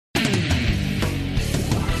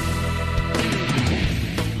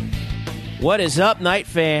What is up, Knight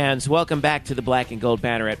fans? Welcome back to the Black and Gold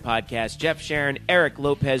Banneret podcast. Jeff Sharon, Eric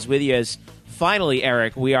Lopez with you. As finally,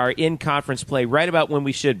 Eric, we are in conference play right about when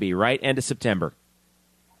we should be, right? End of September.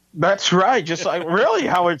 That's right. Just like really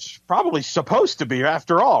how it's probably supposed to be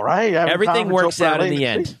after all, right? Everything works out in the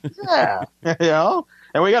end. Yeah.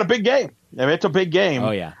 And we got a big game. I mean, it's a big game. Oh,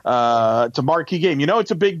 yeah. It's a marquee game. You know it's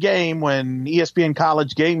a big game when ESPN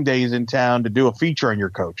College Game Day is in town to do a feature on your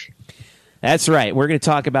coach. That's right. We're going to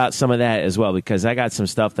talk about some of that as well because I got some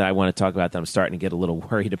stuff that I want to talk about that I'm starting to get a little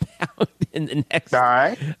worried about in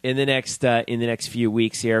the next few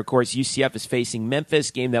weeks here. Of course, UCF is facing Memphis,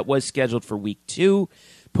 game that was scheduled for week 2,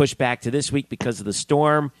 pushed back to this week because of the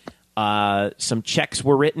storm. Some checks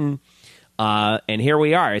were written, and here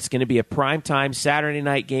we are. It's going to be a primetime Saturday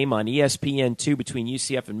night game on ESPN2 between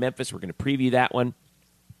UCF and Memphis. We're going to preview that one,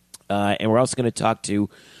 and we're also going to talk to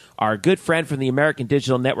our good friend from the American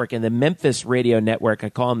Digital Network and the Memphis Radio Network.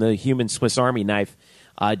 I call him the human Swiss Army knife.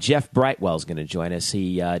 Jeff Brightwell is going to join us.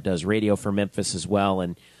 He does radio for Memphis as well,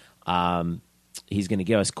 and he's going to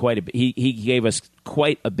give us quite a bit. He gave us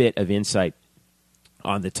quite a bit of insight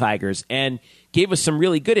on the Tigers and gave us some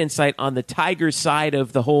really good insight on the Tigers side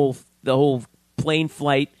of the whole plane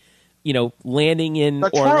flight. You know, landing in the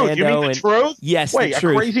Orlando. Truth. You mean the truth? Yes, Wait, the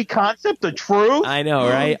truth. A crazy concept, the truth? I know,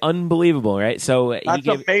 right? Unbelievable, right? So that's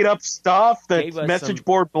some made-up stuff, the message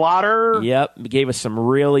board blotter. Yep, gave us some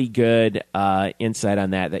really good insight on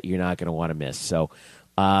that you're not going to want to miss. So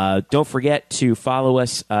don't forget to follow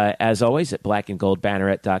us, as always, at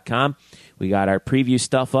blackandgoldbanneret.com. We got our preview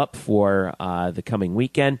stuff up for the coming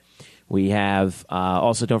weekend. We have,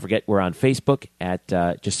 also don't forget, we're on Facebook at,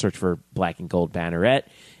 just search for Black and Gold Banneret.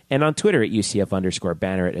 And on Twitter at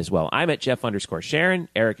UCF_Banneret as well. I'm at Jeff_Sharon.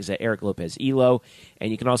 Eric is at Eric Lopez Elo.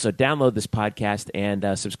 And you can also download this podcast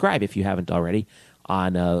and subscribe if you haven't already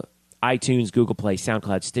on iTunes, Google Play,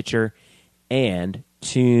 SoundCloud, Stitcher, and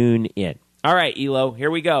TuneIn. All right, Elo,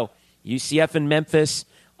 here we go. UCF and Memphis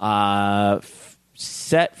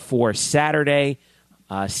set for Saturday,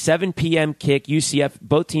 7 p.m. kick. UCF,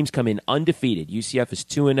 both teams come in undefeated. UCF is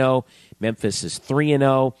 2-0. Memphis is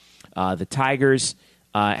 3-0. The Tigers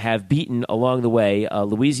have beaten along the way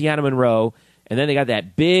Louisiana Monroe, and then they got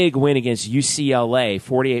that big win against UCLA,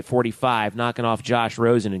 48-45, knocking off Josh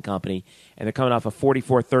Rosen and company, and they're coming off a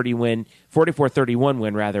 44-31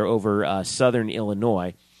 win over Southern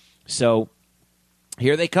Illinois. So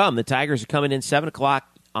here they come. The Tigers are coming in 7 o'clock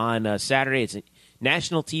on Saturday. It's a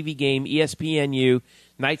national TV game, ESPNU.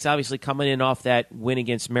 Knights obviously coming in off that win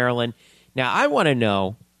against Maryland. Now, I want to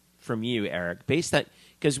know from you, Eric, based on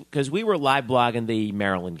because we were live blogging the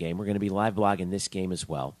Maryland game. We're going to be live blogging this game as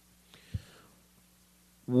well.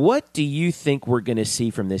 What do you think we're going to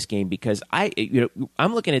see from this game? Because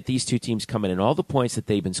I'm looking at these two teams coming in, all the points that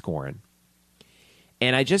they've been scoring,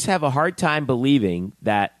 and I just have a hard time believing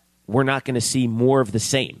that we're not going to see more of the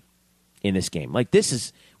same in this game. Like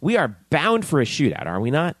we are bound for a shootout, are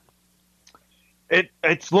we not?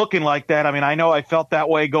 It's looking like that. I mean, I know I felt that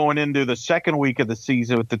way going into the second week of the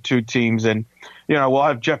season with the two teams, and we'll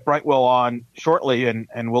have Jeff Brightwell on shortly, and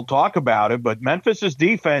we'll talk about it. But Memphis's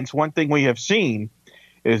defense, one thing we have seen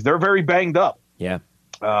is they're very banged up. Yeah,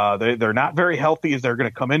 they're not very healthy as they're going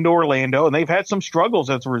to come into Orlando, and they've had some struggles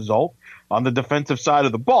as a result on the defensive side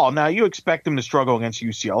of the ball. Now, you expect them to struggle against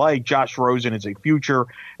UCLA. Josh Rosen is a future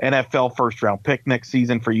NFL first-round pick next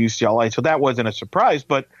season for UCLA, so that wasn't a surprise.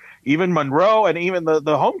 But even Monroe and even the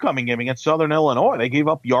homecoming game against Southern Illinois, they gave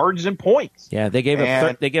up yards and points. Yeah, they gave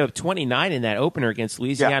up 29 in that opener against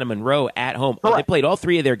Louisiana Monroe at home. Correct. They played all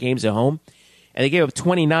 3 of their games at home, and they gave up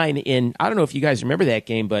 29 in. I don't know if you guys remember that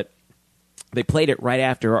game, but they played it right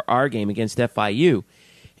after our game against FIU,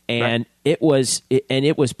 and it was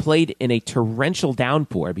played in a torrential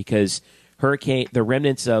downpour because the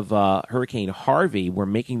remnants of Hurricane Harvey were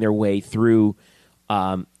making their way through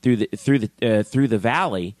the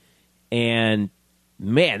valley. And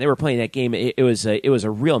man, they were playing that game. It was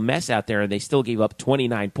a real mess out there, and they still gave up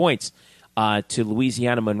 29 points to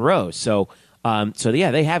Louisiana Monroe. So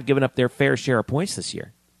they have given up their fair share of points this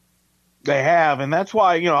year. They have, and that's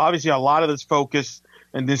why obviously a lot of this focus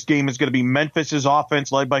in this game is going to be Memphis's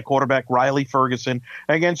offense, led by quarterback Riley Ferguson,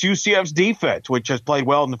 against UCF's defense, which has played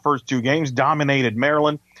well in the first 2 games, dominated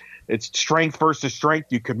Maryland. It's strength versus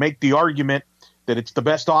strength. You could make the argument that it's the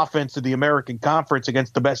best offense in the American Conference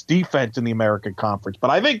against the best defense in the American Conference. But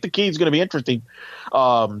I think the key is going to be interesting.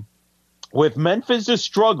 With Memphis's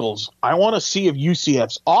struggles, I want to see if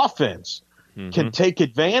UCF's offense can take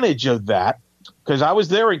advantage of that, because I was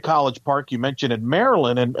there in College Park. You mentioned in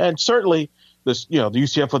Maryland, and certainly this, the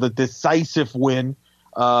UCF with a decisive win.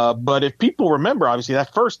 But if people remember, obviously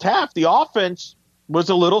that first half, the offense was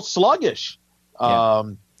a little sluggish. Yeah.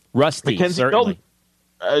 Rusty, Mackenzie certainly.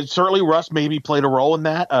 Milton, certainly Russ maybe played a role in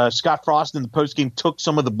that. Scott Frost in the postgame took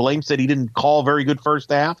some of the blame, said he didn't call a very good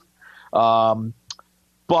first half.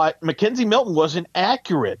 But Mackenzie Milton wasn't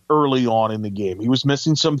accurate early on in the game. He was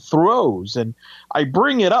missing some throws. And I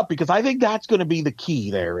bring it up because I think that's going to be the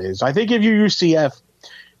key there is. I think if you're UCF,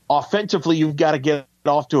 offensively, you've got to get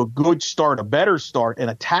off to a good start, a better start, and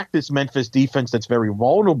attack this Memphis defense that's very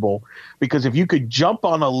vulnerable. Because if you could jump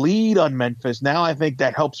on a lead on Memphis, now I think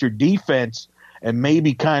that helps your defense and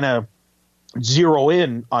maybe kind of zero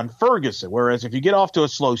in on Ferguson. Whereas if you get off to a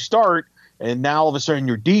slow start, and now all of a sudden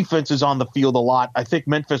your defense is on the field a lot, I think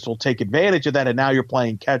Memphis will take advantage of that, and now you're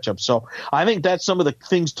playing catch-up. So I think that's some of the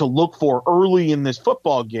things to look for early in this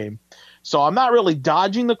football game. So I'm not really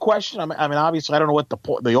dodging the question. I mean, obviously, I don't know what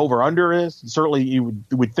the over-under is. Certainly, you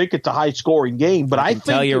would think it's a high-scoring game, but I can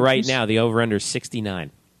tell you right now, the over-under is 69.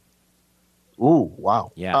 Ooh,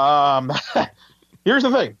 wow. Yeah. Here's the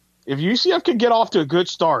thing. If UCF can get off to a good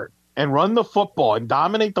start and run the football and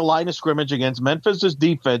dominate the line of scrimmage against Memphis's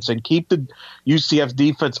defense and keep the UCF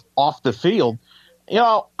defense off the field, you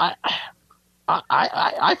know,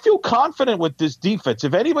 I feel confident with this defense.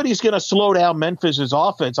 If anybody's going to slow down Memphis's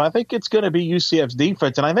offense, I think it's going to be UCF's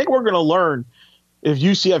defense. And I think we're going to learn if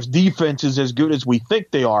UCF's defense is as good as we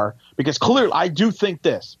think they are, because clearly I do think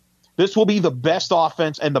this will be the best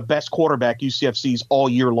offense and the best quarterback UCF sees all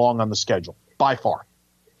year long on the schedule, by far.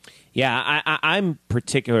 Yeah, I'm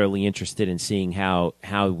particularly interested in seeing how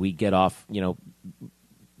we get off, you know,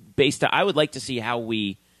 I would like to see how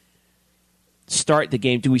we start the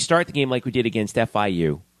game. Do we start the game like we did against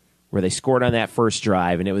FIU, where they scored on that first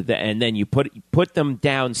drive, and then you put them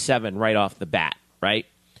down 7 right off the bat, right?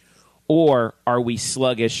 Or are we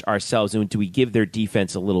sluggish ourselves, and do we give their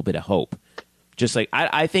defense a little bit of hope? Just like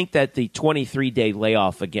I think that the 23-day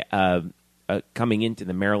layoff coming into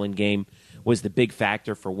the Maryland game was the big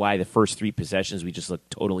factor for why the first 3 possessions we just looked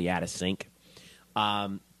totally out of sync.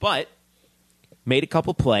 But made a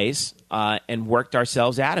couple plays and worked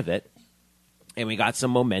ourselves out of it, and we got some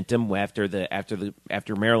momentum after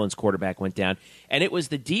Maryland's quarterback went down. And it was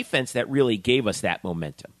the defense that really gave us that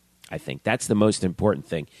momentum. I think that's the most important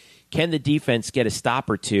thing. Can the defense get a stop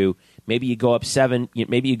or two? Maybe you go up 7.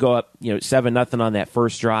 Maybe you go up 7-0 on that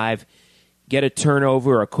first drive, get a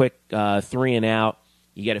turnover or a quick 3 and out.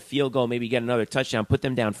 You get a field goal, maybe you get another touchdown, put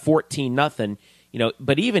them down 14-0.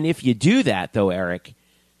 But even if you do that, though, Eric,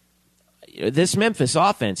 this Memphis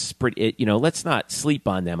offense, let's not sleep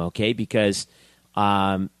on them, okay? Because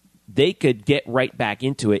they could get right back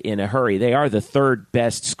into it in a hurry. They are the 3rd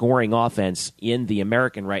best scoring offense in the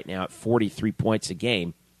American right now at 43 points a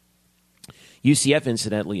game. UCF,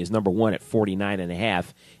 incidentally, is number 1 at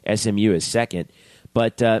 49.5. SMU is 2nd.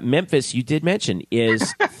 But Memphis, you did mention,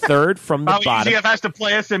 is 3rd from the bottom. UCF has to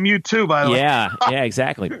play SMU too, by the way. Yeah,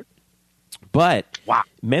 exactly. But wow.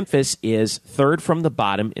 Memphis is 3rd from the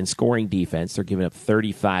bottom in scoring defense. They're giving up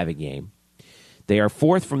 35 a game. They are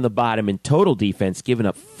 4th from the bottom in total defense, giving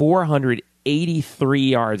up 483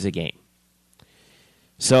 yards a game.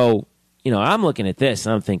 So, I'm looking at this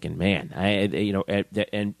and I'm thinking, man,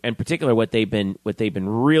 and particularly what they've been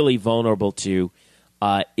really vulnerable to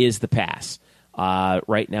is the pass.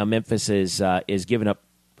 Right now, Memphis is giving up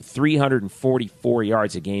 344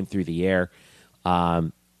 yards a game through the air.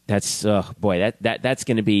 That's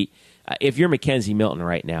going to be if you're Mackenzie Milton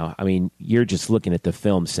right now. I mean, you're just looking at the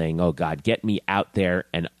film, saying, "Oh God, get me out there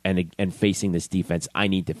and facing this defense. I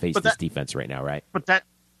need to face this defense right now." Right? But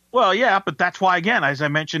that's why, again, as I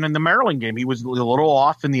mentioned in the Maryland game, he was a little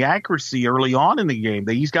off in the accuracy early on in the game.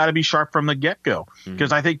 That he's got to be sharp from the get-go,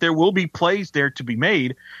 because I think there will be plays there to be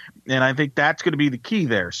made, and I think that's going to be the key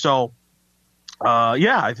there. So,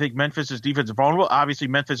 I think Memphis' defense is vulnerable. Obviously,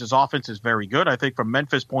 Memphis' offense is very good. I think from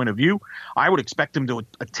Memphis' point of view, I would expect him to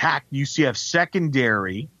attack UCF's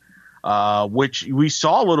secondary, which we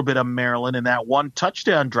saw a little bit of Maryland in that one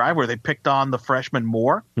touchdown drive where they picked on the freshman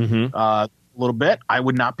Moore. A little bit. I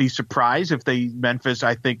would not be surprised if Memphis,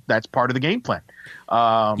 I think that's part of the game plan.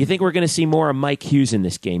 You think we're going to see more of Mike Hughes in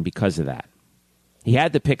this game because of that? He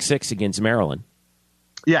had the pick 6 against Maryland.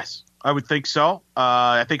 Yes, I would think so.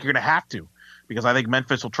 I think you're going to have to, because I think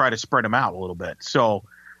Memphis will try to spread him out a little bit. So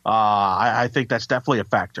I think that's definitely a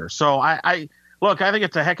factor. So I think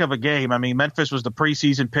it's a heck of a game. I mean, Memphis was the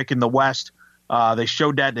preseason pick in the West. They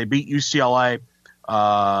showed that. They beat UCLA.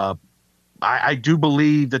 I do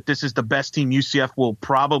believe that this is the best team UCF will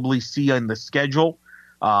probably see on the schedule.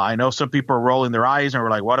 I know some people are rolling their eyes and we're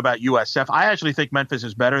like, what about USF? I actually think Memphis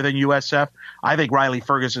is better than USF. I think Riley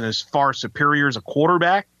Ferguson is far superior as a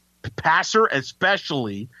quarterback, passer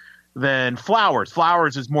especially. than Flowers.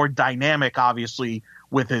 Flowers is more dynamic, obviously,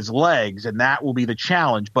 with his legs, and that will be the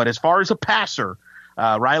challenge. But as far as a passer,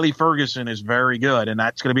 Riley Ferguson is very good, and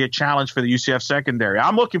that's going to be a challenge for the UCF secondary.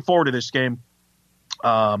 I'm looking forward to this game.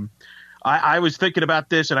 I was thinking about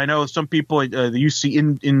this, and I know some people in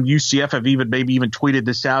UCF have maybe even tweeted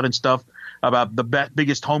this out and stuff about the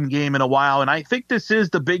biggest home game in a while, and I think this is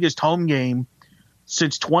the biggest home game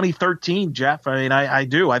since 2013, Jeff. I mean, I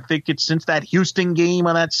do. I think it's since that Houston game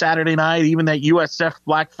on that Saturday night, even that USF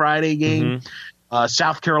Black Friday game,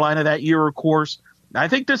 South Carolina that year, of course. I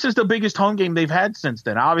think this is the biggest home game they've had since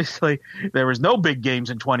then. Obviously, there was no big games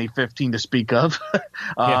in 2015 to speak of.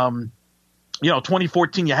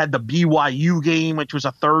 2014, you had the BYU game, which was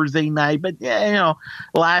a Thursday night. But,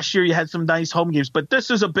 last year you had some nice home games. But this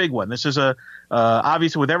is a big one. This is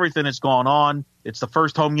obviously with everything that's gone on, it's the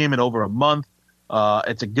first home game in over a month.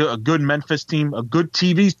 It's a good Memphis team, a good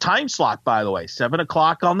TV time slot, by the way, 7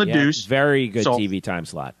 o'clock on the Deuce. Very good TV time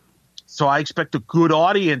slot. So I expect a good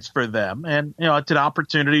audience for them. And, it's an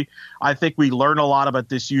opportunity. I think we learn a lot about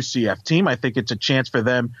this UCF team. I think it's a chance for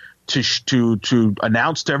them to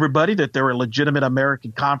announce to everybody that they're a legitimate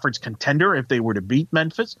American Conference contender if they were to beat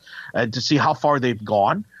Memphis, and to see how far they've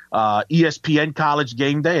gone. ESPN College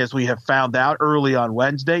Game Day, as we have found out early on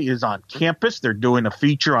Wednesday, is on campus. They're doing a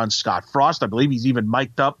feature on Scott Frost. I believe he's even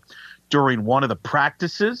mic'd up during one of the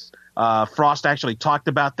practices. Frost actually talked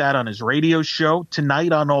about that on his radio show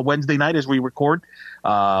tonight on Wednesday night as we record.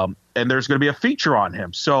 And there's going to be a feature on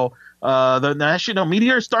him. So the national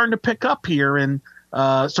media is starting to pick up here, and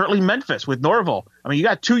certainly Memphis with Norville. I mean, you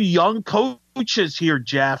got two young coaches here,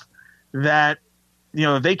 Jeff, that,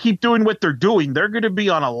 if they keep doing what they're doing, they're going to be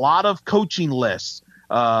on a lot of coaching lists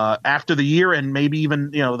after the year and maybe even,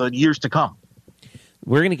 the years to come.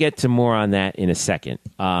 We're going to get to more on that in a second.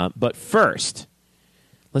 But first,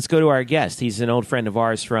 let's go to our guest. He's an old friend of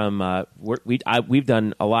ours from we've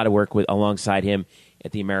done a lot of work alongside him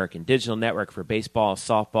at the American Digital Network for baseball,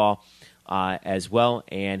 softball as well,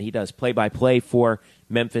 and he does play-by-play for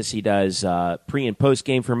Memphis. He does pre- and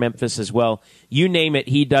post-game for Memphis as well. You name it,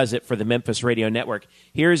 he does it for the Memphis Radio Network.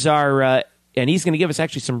 Here's our and he's going to give us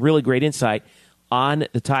actually some really great insight on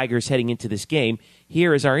the Tigers heading into this game.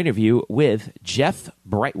 Here is our interview with Jeff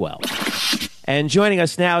Brightwell. And joining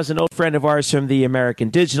us now is an old friend of ours from the American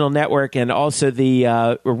Digital Network, and also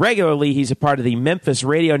regularly he's a part of the Memphis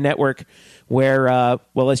Radio Network, where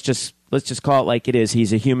let's just call it like it is.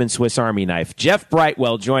 He's a human Swiss Army knife. Jeff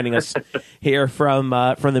Brightwell joining us here from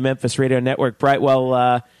the Memphis Radio Network.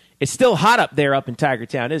 Brightwell, it's still hot up there up in Tiger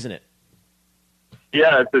Town, isn't it?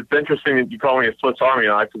 Yeah, it's interesting that you call me a Swiss Army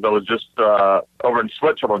knife, because I was just over in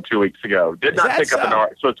Switzerland 2 weeks ago. Did not pick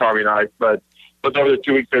up a Swiss Army knife, but was over there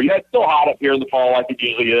 2 weeks ago. Yeah, it's still hot up here in the fall like it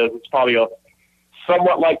usually is. It's probably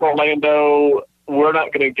somewhat like Orlando. We're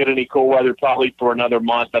not going to get any cool weather probably for another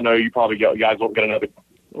month. I know you guys won't get a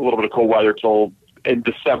little bit of cool weather till in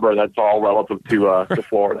December. That's all relative to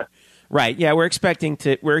Florida. Right. Yeah, we're expecting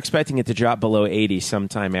it to drop below 80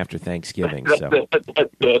 sometime after Thanksgiving. So.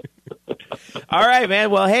 All right,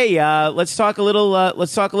 man. Well, hey, let's talk a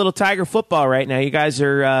little Tiger football right now. You guys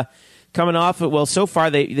are coming off. Well, so far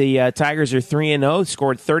the Tigers are 3-0,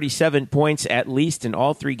 scored 37 points at least in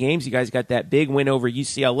all three games. You guys got that big win over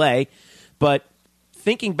UCLA, but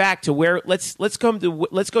thinking back to let's go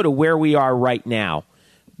to where we are right now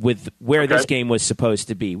with where this game was supposed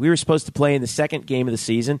to be. We were supposed to play in the second game of the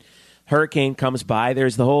season. Hurricane comes by.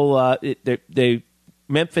 There's the whole the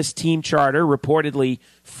Memphis team charter reportedly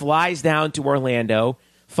flies down to Orlando,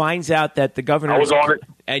 finds out that the governor. I was on it,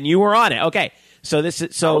 and you were on it. Okay, so this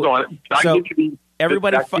is so. I was on it. I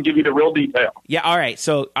can give you the real detail. Yeah. All right.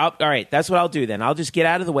 So all right. That's what I'll do then. I'll just get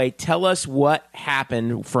out of the way. Tell us what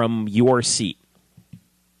happened from your seat.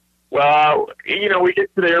 Well, we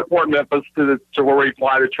get to the airport in Memphis to where we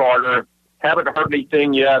fly the charter. Haven't heard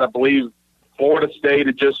anything yet. I believe Florida State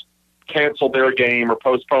had just canceled their game or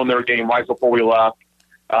postponed their game right before we left.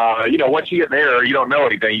 Once you get there, you don't know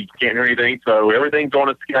anything. You can't hear anything. So everything's on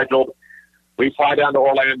a schedule. We fly down to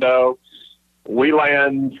Orlando. We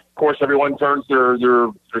land. Of course, everyone turns their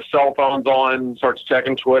cell phones on, starts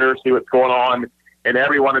checking Twitter, see what's going on. And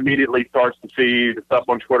everyone immediately starts to see the stuff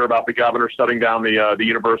on Twitter about the governor shutting down the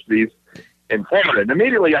universities in Florida. And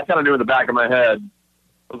immediately I kind of knew in the back of my head,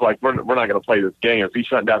 I was like, we're not going to play this game. If he's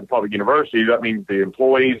shutting down the public universities, that means the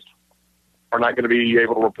employees are not going to be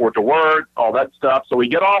able to report to work, all that stuff. So we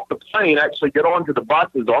get off the plane, actually get onto the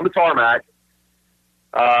buses on the tarmac.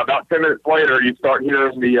 About 10 minutes later, you start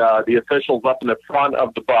hearing the officials up in the front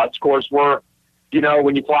of the bus. Of course, when you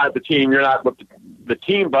fly with the team, you're not with the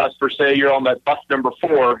team bus per se. You're on that bus number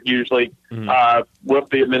 4 usually with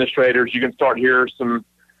the administrators. You can start hearing some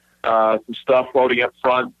some stuff floating up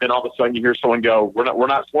front. Then all of a sudden you hear someone go, we're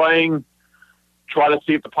not playing. Try to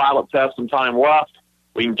see if the pilots have some time left.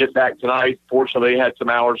 We can get back tonight. Fortunately, they had some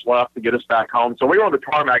hours left to get us back home. So we were on the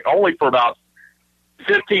tarmac only for about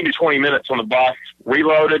 15 to 20 minutes on the bus,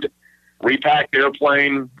 reloaded, repacked the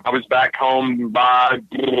airplane. I was back home by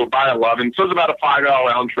 11. So it was about a 5-hour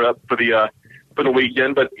round trip for the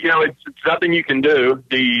weekend. But, it's nothing you can do.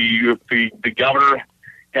 The governor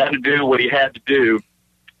had to do what he had to do.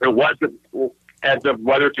 It wasn't as if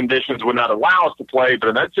weather conditions would not allow us to play, but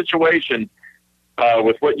in that situation,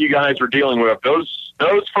 with what you guys were dealing with, those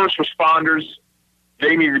first responders,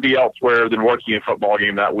 they needed to be elsewhere than working a football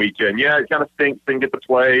game that weekend. Yeah, it kind of stinks they didn't get to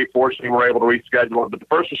play. Fortunately, we're able to reschedule it. But the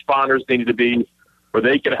first responders needed to be where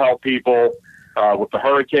they could help people with the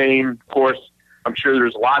hurricane. Of course, I'm sure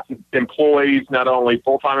there's lots of employees, not only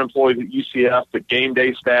full-time employees at UCF, but game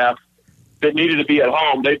day staff that needed to be at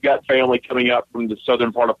home. They've got family coming up from the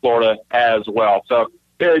southern part of Florida as well. So,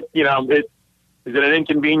 is it an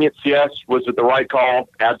inconvenience? Yes. Was it the right call?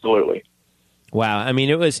 Absolutely. Wow. I mean,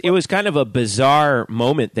 it was kind of a bizarre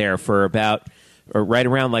moment there for right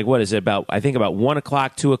around, like, what is it, about 1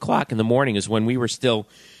 o'clock, 2 o'clock in the morning is when we were still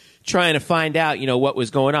trying to find out, what was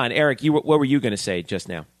going on. Eric, what were you going to say just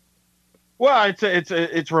now? Well,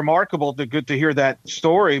 it's remarkable good to hear that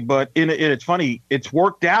story, but it's funny. It's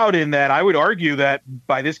worked out in that I would argue that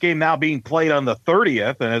by this game now being played on the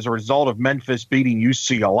 30th, and as a result of Memphis beating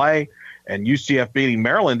UCLA and UCF beating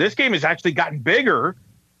Maryland, this game has actually gotten bigger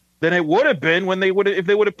than it would have been if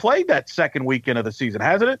they would have played that second weekend of the season,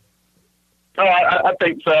 hasn't it? Oh, I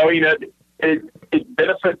think so. It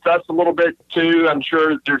benefits us a little bit too. I'm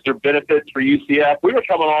sure there's benefits for UCF. We were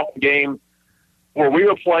coming off a game where we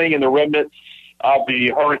were playing in the remnants of the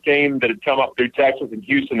hurricane that had come up through Texas and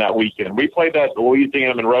Houston that weekend. We played that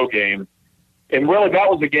Louisiana Monroe game, and really that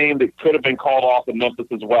was a game that could have been called off in Memphis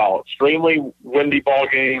as well. Extremely windy ball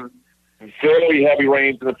game, very heavy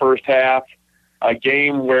rains in the first half, a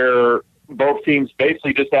game where both teams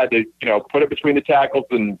basically just had to, put it between the tackles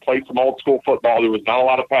and play some old school football. There was not a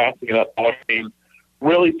lot of passing in that ball game.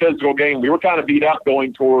 Really physical game. We were kind of beat up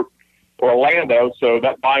going toward Orlando, so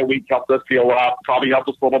that bye week helped us feel up. Probably helped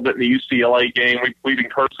us a little bit in the UCLA game. We've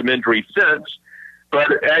incurred some injuries since.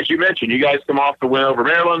 But as you mentioned, you guys come off the win over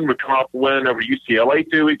Maryland. We come off the win over UCLA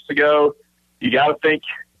 2 weeks ago. You got to think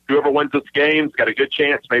whoever wins this game's got a good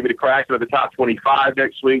chance maybe to crack into the top 25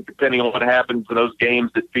 next week, depending on what happens in those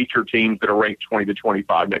games that feature teams that are ranked 20 to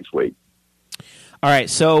 25 next week. All right,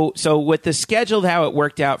 so with the schedule, how it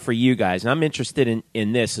worked out for you guys, and I'm interested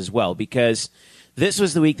in this as well, because this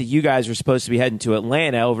was the week that you guys were supposed to be heading to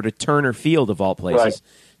Atlanta, over to Turner Field, of all places, right,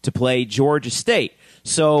 to play Georgia State.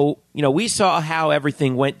 So, we saw how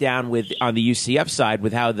everything went down on the UCF side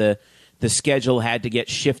with how the schedule had to get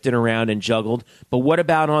shifted around and juggled. But what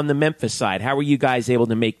about on the Memphis side? How were you guys able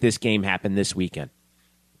to make this game happen this weekend?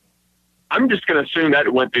 I'm just going to assume that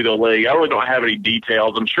it went through the league. I really don't have any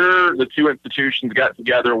details. I'm sure the two institutions got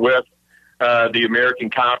together with the American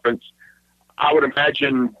Conference. I would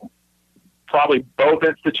imagine probably both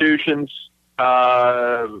institutions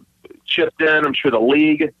chipped in. I'm sure the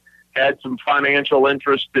league had some financial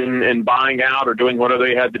interest in buying out or doing whatever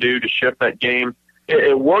they had to do to shift that game.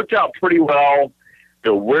 It worked out pretty well.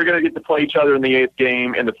 We're going to get to play each other in the 8th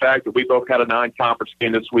game, and the fact that we both had a non-conference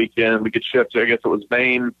game this weekend, we could shift to, I guess it was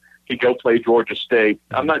Maine, he'd go play Georgia State.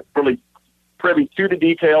 I'm not really privy to the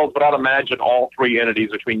details, but I'd imagine all three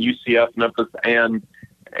entities between UCF, Memphis, and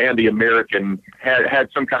the American had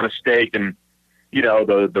some kind of stake in,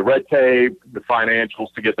 the red tape, the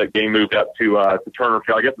financials to get that game moved up to Turner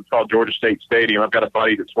Field. I guess it's called Georgia State Stadium. I've got a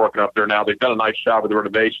buddy that's working up there now. They've done a nice job with the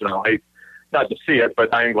renovation. I'll hate not to see it,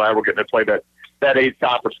 but I am glad we're getting to play that 8th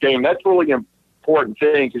conference game. That's really an important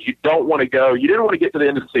thing because you didn't want to get to the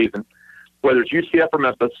end of the season, whether it's UCF or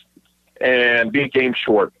Memphis, and be a game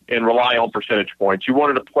short and rely on percentage points. You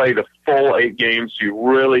wanted to play the full 8 games so you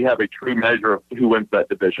really have a true measure of who wins that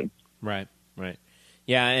division. Right.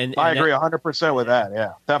 Yeah, and I agree 100% with that.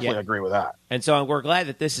 Yeah, definitely agree with that. And so we're glad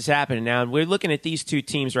that this is happening now. And we're looking at these two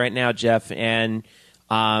teams right now, Jeff, and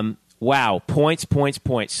wow, points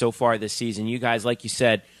so far this season. You guys, like you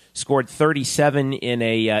said, scored 37 in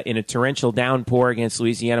a torrential downpour against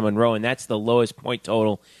Louisiana Monroe, and that's the lowest point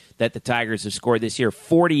total that the Tigers have scored this year.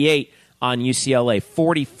 48 on UCLA,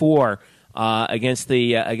 44 against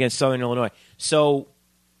Southern Illinois. So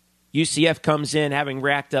UCF comes in having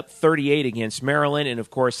racked up 38 against Maryland, and of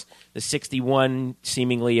course the 61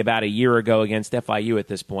 seemingly about a year ago against FIU at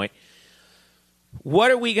this point.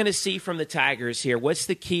 What are we going to see from the Tigers here? What's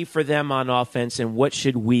the key for them on offense, and what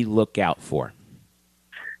should we look out for?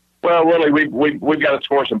 Well, Willie, we've got to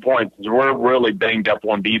score some points. We're really banged up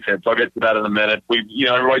on defense. I'll get to that in a minute.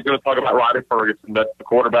 Everybody's going to talk about Riley Ferguson. That's the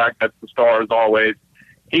quarterback. That's the star as always.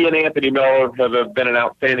 He and Anthony Miller have been an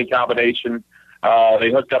outstanding combination.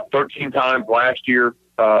 They hooked up 13 times last year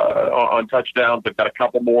on touchdowns. They've got a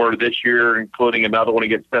couple more this year, including another one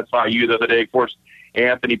against SIU the other day. Of course,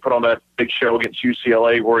 Anthony put on that big show against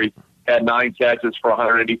UCLA where he had 9 catches for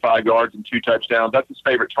 185 yards and 2 touchdowns. That's his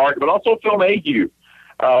favorite target. But also Phil Mayhew,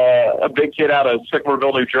 a big kid out of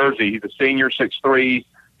Sycamoreville, New Jersey. He's a senior, 6'3".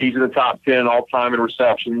 He's in the top 10 all-time in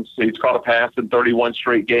receptions. He's caught a pass in 31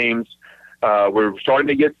 straight games. We're starting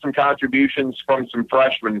to get some contributions from some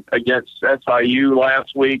freshmen against SIU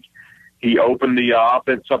last week. He opened the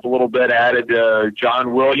offense up a little bit, added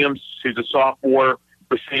John Williams, who's a sophomore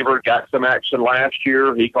receiver, got some action last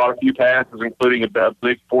year. He caught a few passes, including a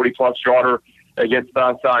big 40-plus yarder against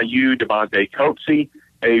SIU. Devontae Coatsy,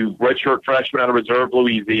 a redshirt freshman out of Reserve,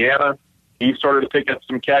 Louisiana. He started to pick up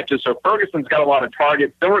some catches. So Ferguson's got a lot of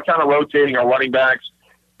targets. Then we're kind of rotating our running backs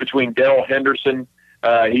between Darrell Henderson.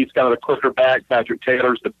 He's kind of the quicker back. Patrick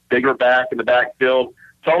Taylor's the bigger back in the backfield.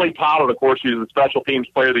 Tony Pollard, of course, who's the special teams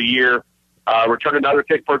player of the year, returned another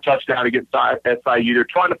kick for a touchdown against SIU. They're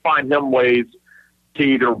trying to find him ways to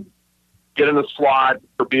either get in the slot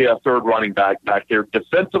or be a third running back there.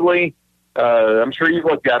 Defensively, I'm sure you've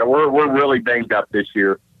looked at it. We're really banged up this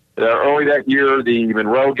year. Early that year, the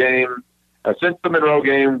Monroe game. Since the Monroe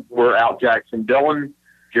game, we're out Jackson Dillon,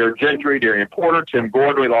 Jared Gentry, Darian Porter, Tim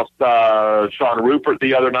Gordon. We lost Sean Rupert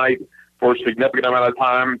the other night for a significant amount of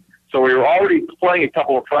time. So we were already playing a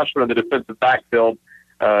couple of freshmen in the defensive backfield.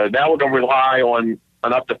 Now we're going to rely on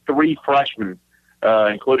up to 3 freshmen,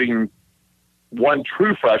 including one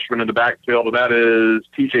true freshman in the backfield, and that is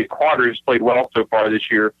T.J. Carter, who's played well so far this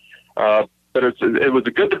year. But it was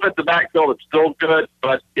a good defensive backfield. It's still good,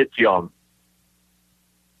 but it's young.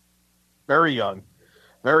 Very young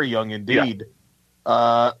indeed.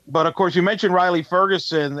 Yeah. But, of course, you mentioned Riley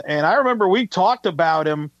Ferguson, and I remember we talked about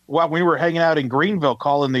him while we were hanging out in Greenville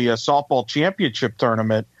calling the softball championship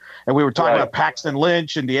tournament, and we were talking about Paxton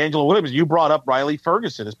Lynch and D'Angelo Williams. You brought up Riley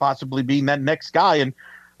Ferguson as possibly being that next guy,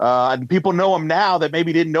 and people know him now that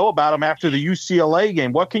maybe didn't know about him after the UCLA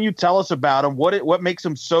game. What can you tell us about him? What makes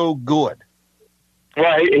him so good?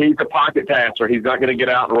 Well, he's a pocket passer. He's not going to get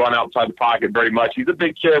out and run outside the pocket very much. He's a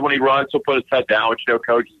big kid. When he runs, he'll put his head down, which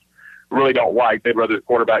coaches really don't like. They'd rather the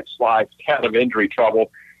quarterback slide out of injury trouble.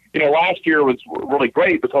 Last year was really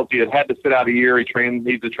great because he had to sit out a year. He's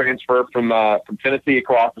a transfer from Tennessee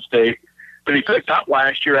across the state. But he picked up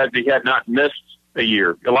last year as he had not missed a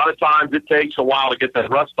year. A lot of times it takes a while to get that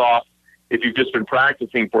rust off if you've just been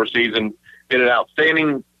practicing for a season. Did an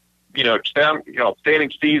outstanding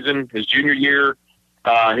season his junior year.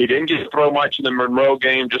 He didn't get to throw much in the Monroe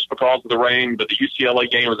game just because of the rain, but the UCLA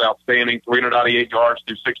game was outstanding. 398 yards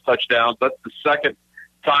through 6 touchdowns. That's the second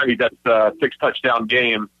time he's had a 6-touchdown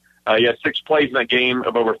game. He had 6 plays in that game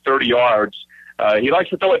of over 30 yards. He likes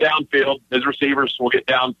to throw it downfield. His receivers will get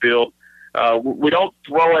downfield. We don't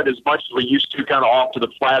throw it as much as we used to, kind of off to the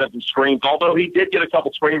flat and screens, although he did get a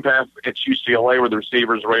couple screen passes against UCLA where the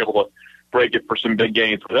receivers were able to break it for some big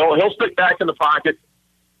gains. He'll stick back in the pocket.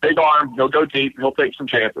 Big arm, he'll go deep, he'll take some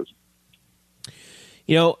chances.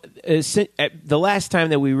 The last time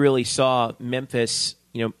that we really saw Memphis,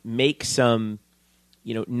 make some,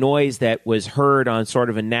 noise that was heard on sort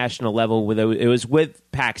of a national level, it was with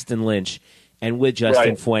Paxton Lynch and with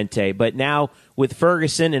Justin Fuente. But now with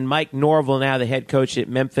Ferguson and Mike Norville, now the head coach at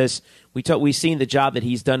Memphis, we've seen the job that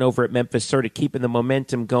he's done over at Memphis, sort of keeping the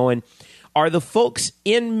momentum going. Are the folks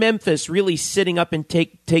in Memphis really sitting up and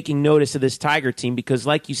taking notice of this Tiger team? Because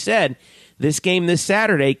like you said, this game this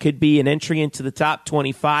Saturday could be an entry into the top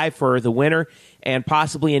 25 for the winner and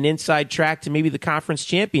possibly an inside track to maybe the conference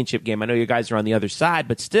championship game. I know you guys are on the other side,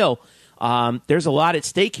 but still, there's a lot at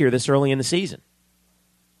stake here this early in the season.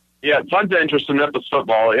 Yeah, tons of interest in Memphis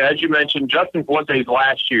football. As you mentioned, Justin Fuente's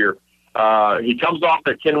last year, he comes off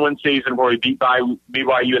that 10-win season where he beat BYU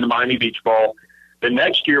in the Miami Beach Bowl. The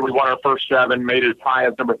next year, we won our first 7, made it as high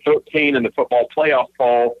as number 13 in the football playoff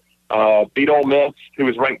poll, beat Ole Miss, who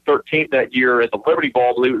was ranked 13th that year at the Liberty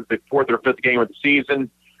Bowl. I believe it was the 4th or 5th game of the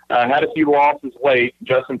season. Had a few losses late.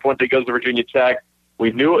 Justin Fuente goes to Virginia Tech.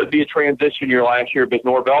 We knew it would be a transition year last year, but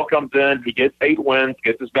Norvell comes in. He gets 8 wins,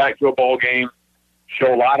 gets us back to a bowl game,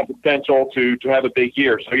 show a lot of potential to have a big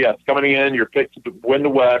year. So, yes, coming in, you're picked to win the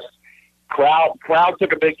West. Crowd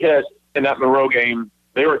took a big hit in that Monroe game.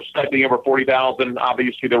 They were expecting over 40,000.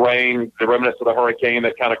 Obviously, the rain, the remnants of the hurricane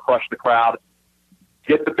that kind of crushed the crowd.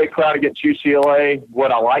 Get the big crowd against UCLA.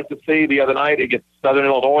 What I like to see the other night against Southern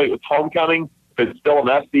Illinois, it was homecoming. it's still an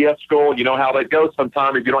FCS school. You know how that goes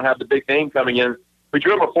sometimes if you don't have the big name coming in. We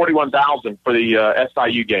drew over 41,000 for the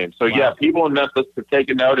SIU game. So, yeah, people in Memphis have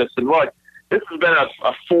taken notice. And, look, this has been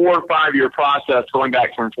a 4 or 5 year process going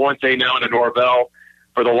back from Fuente now to Norvell.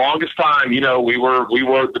 For the longest time, you know, we were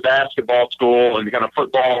the basketball school, and kind of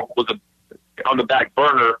football was on the back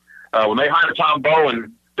burner. When they hired Tom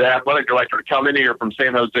Bowen, the athletic director, to come in here from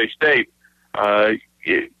San Jose State,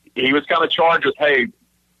 he was kind of charged with, hey,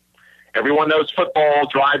 everyone knows football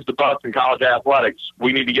drives the bus in college athletics.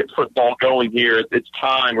 We need to get football going here. It's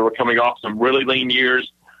time. We're coming off some really lean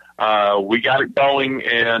years. We got it going,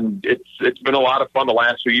 and it's been a lot of fun the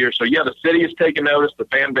last few years. So, yeah, the city has taken notice. The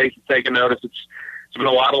fan base has taken notice. It's been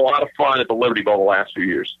a lot of fun at the Liberty Bowl the last few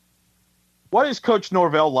years. What is Coach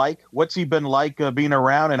Norvell like? What's he been like being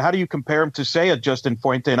around, and how do you compare him to, say, a Justin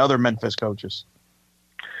Fuente and other Memphis coaches?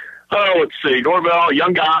 Oh, let's see. Norvell,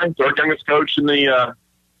 young guy, third youngest coach in the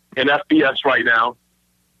in FBS right now.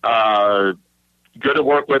 Good to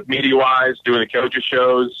work with media-wise, doing the coaches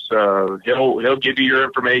shows. He'll give you your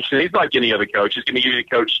information. He's like any other coach. He's going to give you the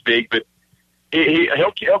coach speak, but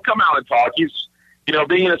he'll come out and talk. He's, you know,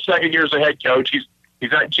 being in his second year as a head coach,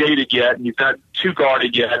 he's not jaded yet. He's not too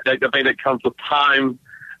guarded yet. I think that comes with time.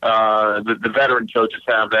 The veteran coaches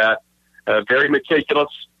have that. Very meticulous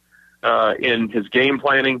in his game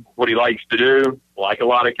planning, what he likes to do, like a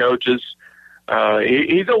lot of coaches.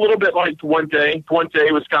 He's a little bit like Fuente.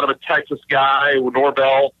 Fuente was kind of a Texas guy.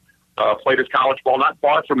 Norvell played his college ball not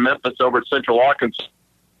far from Memphis over at Central Arkansas.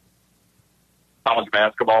 College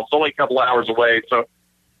basketball. It's only a couple hours away. So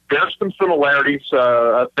there's some similarities.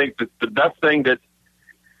 I think that the best thing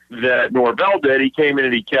that Norvell did, he came in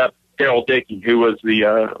and he kept Daryl Dickey, who was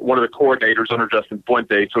the one of the coordinators under Justin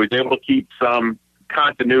Fuente. So he's able to keep some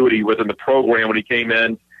continuity within the program when he came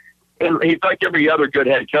in. And he's like every other good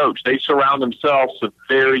head coach. They surround themselves with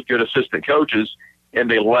very good assistant coaches, and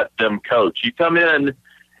they let them coach. You come in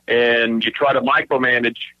and you try to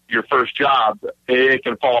micromanage your first job, it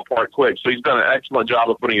can fall apart quick. So he's done an excellent job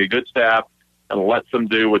of putting a good staff and lets them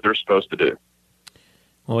do what they're supposed to do.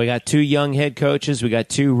 Well, we got 2 young head coaches. We got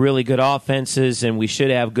 2 really good offenses, and we should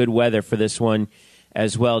have good weather for this one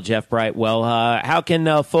as well, Jeff Brightwell. How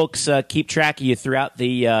can folks keep track of you throughout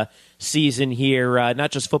the season here,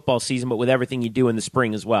 not just football season, but with everything you do in the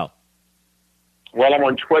spring as well? Well, I'm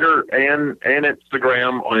on Twitter and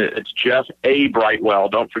Instagram. It's Jeff A. Brightwell.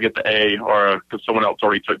 Don't forget the A, or because someone else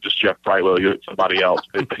already took just Jeff Brightwell. You somebody else.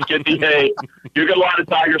 But get the A. You get a lot of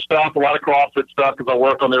Tiger stuff, a lot of CrossFit stuff, because I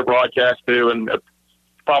work on their broadcast too, and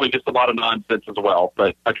probably just a lot of nonsense as well.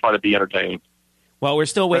 But I try to be entertaining. Well, we're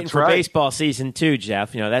still waiting for baseball season too,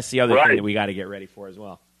 Jeff. You know, that's the other thing that we got to get ready for as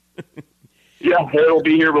well. Yeah, it'll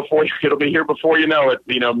be here before you know it.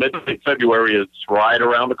 You know, mid-February is right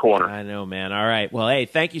around the corner. I know, man. All right. Well, hey,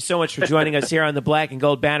 thank you so much for joining us here on the Black and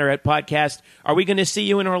Gold Banneret podcast. Are we going to see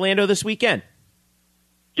you in Orlando this weekend?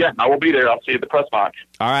 Yeah, I will be there. I'll see you at the press box.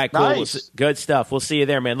 All right, cool. Nice. Good stuff. We'll see you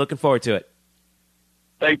there, man. Looking forward to it.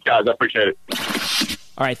 Thanks, guys. I appreciate it.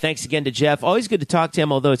 All right, thanks again to Jeff. Always good to talk to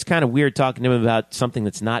him, although it's kind of weird talking to him about something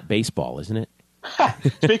that's not baseball, isn't it?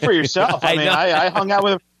 Speak for yourself. I mean, know. I hung out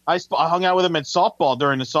with him. I hung out with him at softball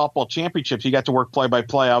during the softball championships. He got to work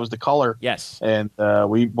play-by-play. I was the color. Yes. And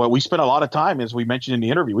we spent a lot of time, as we mentioned in the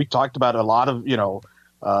interview. We talked about a lot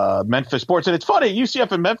of, Memphis sports. And it's funny,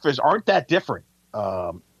 UCF and Memphis aren't that different.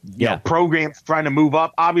 You know, programs trying to move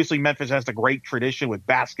up. Obviously, Memphis has the great tradition with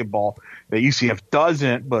basketball that UCF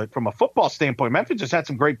doesn't. But from a football standpoint, Memphis just had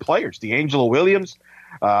some great players. D'Angelo Williams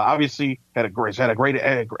obviously had a great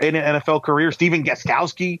NFL career. Stephen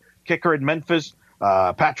Gostkowski, kicker at Memphis.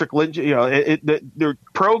 Patrick Lynch. You know, they're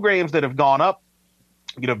programs that have gone up.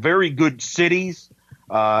 You know, very good cities,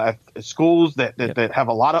 schools that have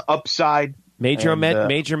a lot of upside. Major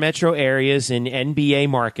metro areas in NBA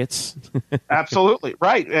markets. Absolutely.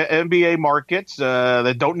 Right. NBA markets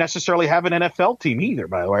that don't necessarily have an NFL team either,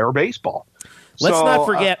 by the way, or baseball. Let's not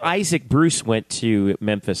forget Isaac Bruce went to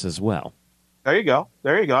Memphis as well. There you go.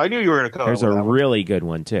 I knew you were going to come. There's a really good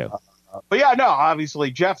one, too. But, yeah, no,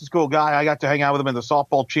 obviously, Jeff's a cool guy. I got to hang out with him in the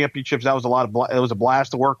softball championships. That was it was a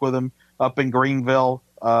blast to work with him up in Greenville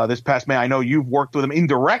this past May. I know you've worked with him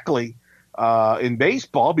indirectly in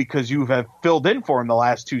baseball because you have filled in for him the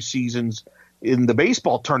last 2 seasons in the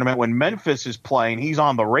baseball tournament when Memphis is playing. He's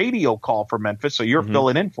on the radio call for Memphis, so you're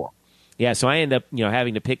filling in for him. Yeah, so I end up,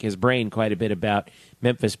 having to pick his brain quite a bit about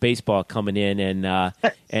Memphis baseball coming in, and yeah,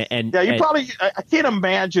 I can't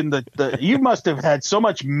imagine that you must have had so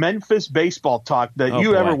much Memphis baseball talk that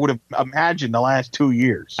ever would have imagined the last 2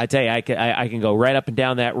 years. I tell you, I can go right up and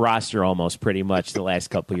down that roster almost pretty much the last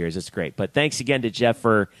couple of years. It's great. But thanks again to Jeff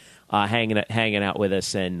for hanging out with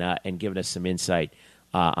us and giving us some insight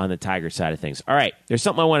on the Tiger side of things. All right, there's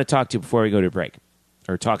something I want to talk to before we go to a break,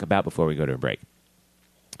 or talk about before we go to a break.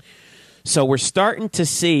 So we're starting to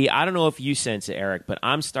see. I don't know if you sense it, Eric, but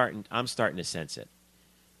I'm starting to sense it.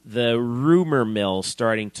 The rumor mill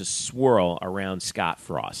starting to swirl around Scott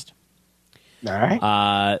Frost. All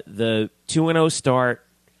right. The 2-0 start,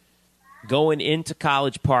 going into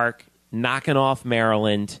College Park, knocking off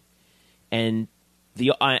Maryland, and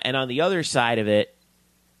on the other side of it,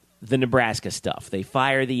 the Nebraska stuff. They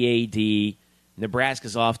fire the AD.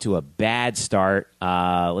 Nebraska's off to a bad start.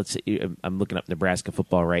 Let's see. I'm looking up Nebraska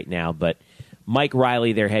football right now, but Mike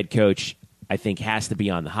Riley, their head coach, I think has to be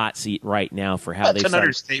on the hot seat right now for how That's they an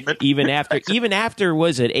understatement. Even after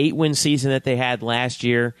was it 8-win season that they had last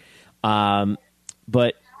year.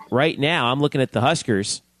 But right now, I'm looking at the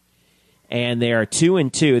Huskers, and they are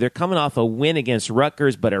 2-2. They're coming off a win against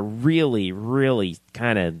Rutgers, but a really, really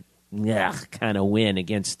kind of win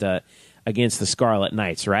against the Scarlet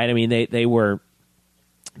Knights. Right? I mean,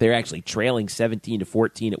 they're actually trailing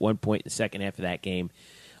 17-14 at one point in the second half of that game.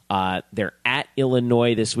 They're at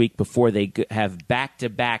Illinois this week before they have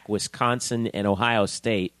back-to-back Wisconsin and Ohio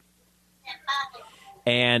State.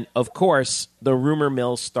 And, of course, the rumor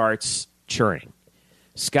mill starts churning.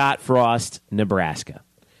 Scott Frost, Nebraska.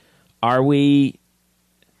 Are we,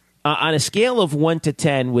 on a scale of 1 to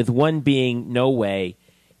 10, with 1 being no way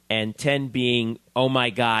and 10 being, oh, my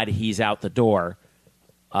God, he's out the door,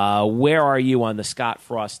 where are you on the Scott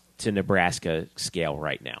Frost to Nebraska scale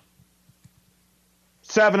right now?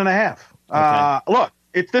 7.5. Okay. Look,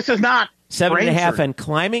 this is not 7.5 and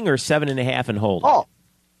climbing, or 7.5 and holding? Oh,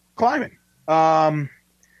 climbing.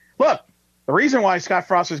 Look, the reason why Scott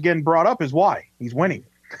Frost is getting brought up is why he's winning.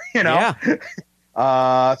 Yeah.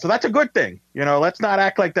 So that's a good thing. Let's not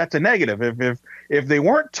act like that's a negative. If they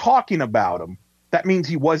weren't talking about him, that means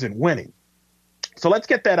he wasn't winning. So let's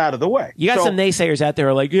get that out of the way. You got some naysayers out there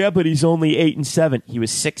who are like, yeah, but he's only 8-7. He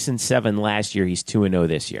was 6-7 last year. He's 2-0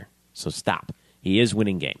 this year. So stop. He is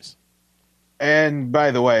winning games. And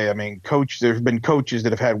by the way, I mean, there have been coaches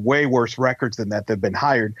that have had way worse records than that have been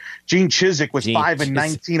hired. Gene Chizik was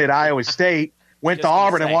 5-19 at Iowa State, went to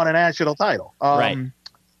Auburn and won a national title. Right.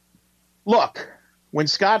 Look, when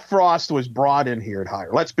Scott Frost was brought in here at hire,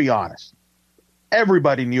 let's be honest,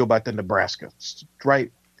 everybody knew about the Nebraska,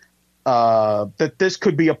 right? That this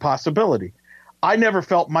could be a possibility. I never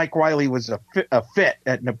felt Mike Riley was a fit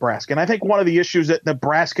at Nebraska. And I think one of the issues that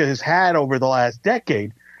Nebraska has had over the last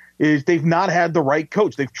decade is they've not had the right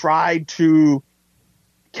coach. They've tried to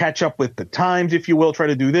catch up with the times, if you will, try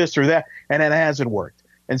to do this or that, and it hasn't worked.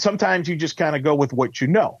 And sometimes you just kind of go with what you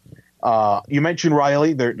know. You mentioned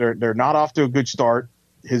Riley. They're not off to a good start.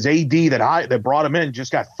 His AD that brought him in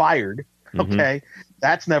just got fired. Mm-hmm. Okay,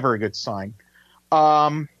 that's never a good sign.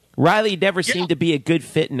 Riley never seemed to be a good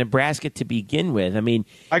fit in Nebraska to begin with. I mean,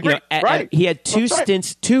 I agree. Right. He had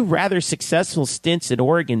two rather successful stints at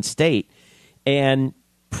Oregon State, and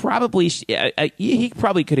probably he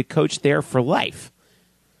probably could have coached there for life.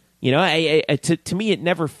 To me, it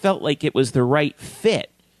never felt like it was the right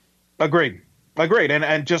fit. Agreed.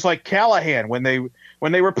 And just like Callahan, when they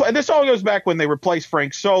this all goes back when they replaced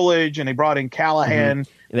Frank Solich and they brought in Callahan.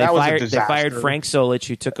 Mm-hmm. They fired Frank Solich,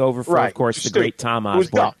 who took over for, of course, the great Tom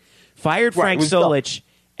Osborne. Fired Frank Solich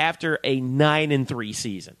after a 9-3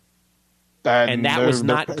 season, and that was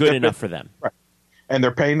not good enough for them. Right. And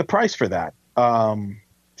they're paying the price for that.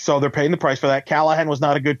 So they're paying the price for that. Callahan was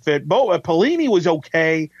not a good fit. Pelini was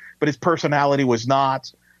okay, but his personality was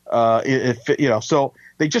not. So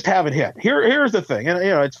they just haven't hit. Here's the thing, and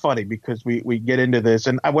it's funny because we get into this,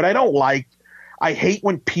 and what I don't like, I hate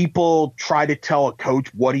when people try to tell a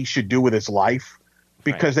coach what he should do with his life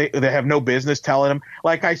because they have no business telling him.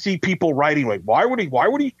 Like I see people writing like, why would he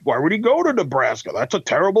go to Nebraska? That's a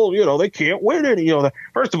terrible, they can't win it.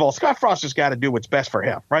 First of all, Scott Frost has got to do what's best for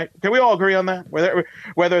him, right? Can we all agree on that?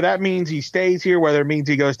 Whether that means he stays here, whether it means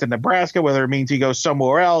he goes to Nebraska, whether it means he goes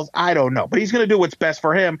somewhere else, I don't know. But he's going to do what's best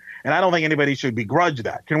for him, and I don't think anybody should begrudge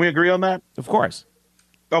that. Can we agree on that? Of course.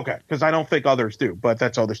 Okay, because I don't think others do, but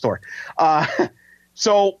that's another story.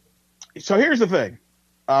 So here's the thing.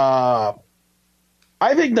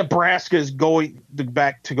 I think Nebraska is going to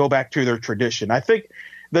go back to their tradition. I think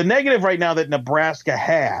the negative right now that Nebraska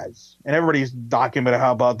has, and everybody's documented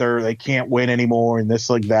how about they can't win anymore and this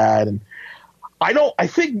like that. And I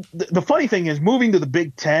think the funny thing is moving to the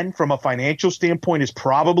Big Ten from a financial standpoint has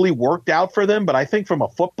probably worked out for them, but I think from a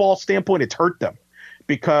football standpoint, it's hurt them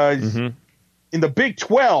because in the Big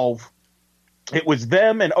 12, it was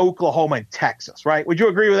them and Oklahoma and Texas, right? Would you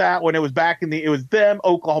agree with that? When it was it was them,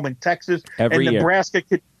 Oklahoma and Texas, every and year.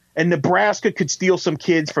 and Nebraska could steal some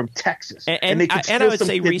kids from Texas. And they could I would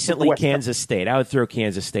say kids recently Kansas State. I would throw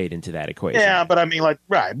Kansas State into that equation. Yeah, but I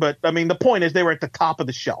mean, the point is they were at the top of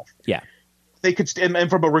the shelf. Yeah. They could, and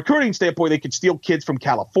from a recruiting standpoint, they could steal kids from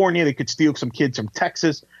California. They could steal some kids from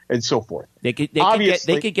Texas, and so forth. They could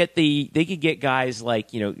get guys like,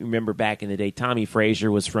 remember back in the day, Tommy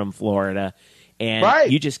Frazier was from Florida,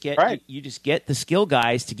 and you just get the skill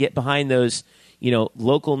guys to get behind those,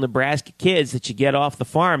 local Nebraska kids that you get off the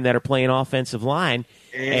farm that are playing offensive line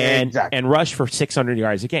and rush for 600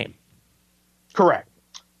 yards a game. Correct.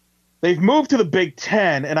 They've moved to the Big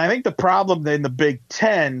Ten, and I think the problem in the Big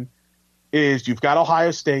Ten is you've got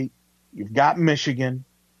Ohio State, you've got Michigan.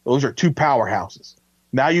 Those are two powerhouses.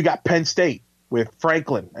 Now you got Penn State with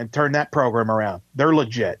Franklin and turn that program around. They're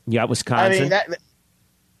legit. Yeah, Wisconsin.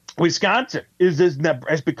 Wisconsin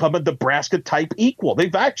has become a Nebraska-type equal.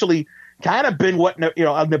 They've actually kind of been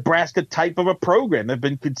a Nebraska type of a program. They've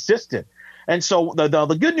been consistent. And so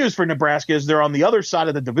the good news for Nebraska is they're on the other side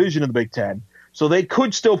of the division of the Big Ten. So they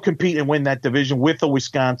could still compete and win that division with a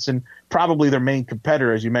Wisconsin, probably their main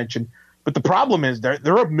competitor, as you mentioned. But the problem is they're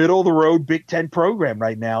a middle-of-the-road Big Ten program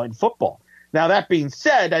right now in football. Now, that being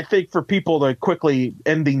said, I think for people to quickly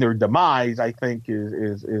ending their demise, I think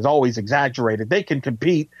is always exaggerated. They can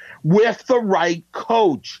compete with the right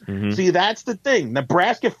coach. Mm-hmm. See, that's the thing.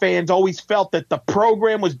 Nebraska fans always felt that the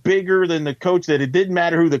program was bigger than the coach, that it didn't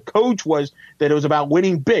matter who the coach was, that it was about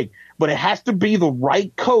winning big. But it has to be the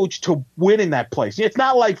right coach to win in that place. It's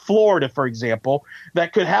not like Florida, for example,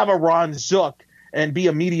 that could have a Ron Zook and be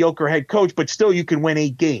a mediocre head coach, but still you can win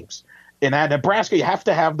 8 games. And at Nebraska, you have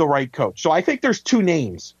to have the right coach. So I think there's two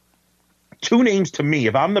names. Two names to me.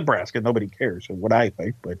 If I'm Nebraska, nobody cares what I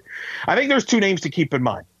think, but I think there's two names to keep in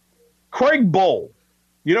mind. Craig Bohl.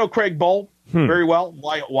 You know Craig Bohl very well.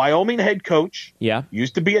 Wyoming head coach. Yeah.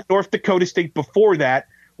 Used to be at North Dakota State before that.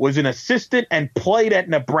 Was an assistant and played at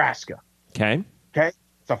Nebraska. Okay. It's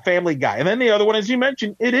a family guy. And then the other one, as you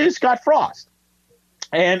mentioned, it is Scott Frost.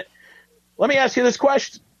 And let me ask you this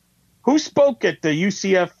question. Who spoke at the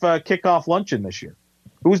UCF kickoff luncheon this year?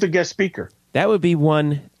 Who was the guest speaker? That would be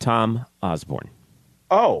one Tom Osborne.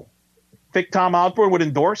 Oh, think Tom Osborne would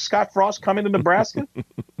endorse Scott Frost coming to Nebraska?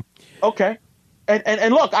 Okay.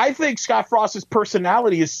 And look, I think Scott Frost's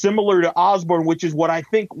personality is similar to Osborne, which is what I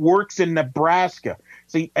think works in Nebraska.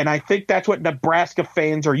 See, and I think that's what Nebraska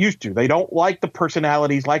fans are used to. They don't like the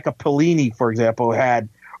personalities like a Pelini, for example, had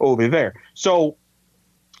over there. So,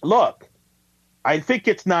 look, I think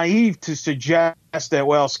it's naive to suggest that,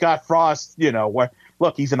 well, Scott Frost,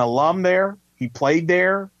 look, he's an alum there. He played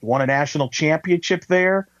there, won a national championship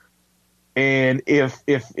there. And if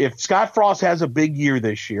Scott Frost has a big year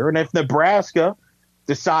this year, and if Nebraska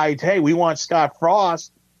decides, hey, we want Scott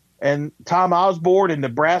Frost, and Tom Osborne and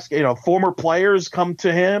Nebraska, former players come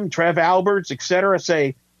to him, Trev Alberts, et cetera,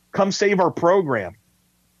 say, come save our program.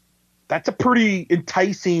 That's a pretty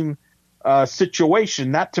enticing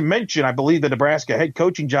situation. Not to mention, I believe the Nebraska head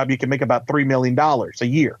coaching job, you can make about $3 million a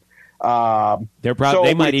year.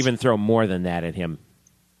 They might even throw more than that at him.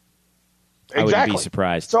 I wouldn't be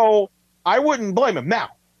surprised. So I wouldn't blame him. Now,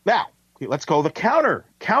 let's go the counter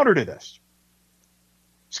to this.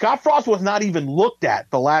 Scott Frost was not even looked at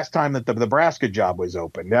the last time that the Nebraska job was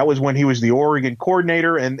open. That was when he was the Oregon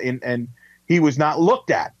coordinator, and he was not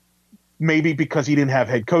looked at, maybe because he didn't have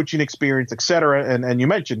head coaching experience, et cetera, and you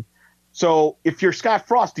mentioned. So if you're Scott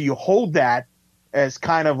Frost, do you hold that as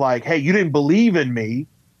kind of like, hey, you didn't believe in me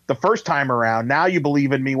the first time around. Now you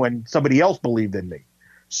believe in me when somebody else believed in me.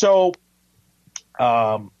 So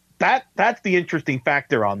that's the interesting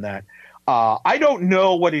factor on that. I don't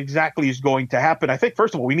know what exactly is going to happen. I think,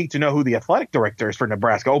 first of all, we need to know who the athletic director is for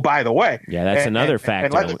Nebraska. Oh, by the way. Yeah, that's another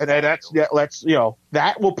factor.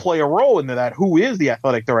 That will play a role into that. Who is the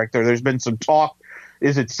athletic director? There's been some talk.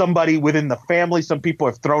 Is it somebody within the family? Some people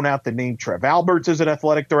have thrown out the name Trev Alberts as an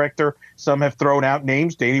athletic director. Some have thrown out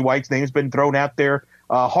names. Danny White's name's been thrown out there.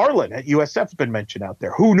 Harlan at USF's been mentioned out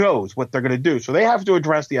there. Who knows what they're going to do? So they have to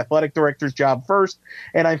address the athletic director's job first.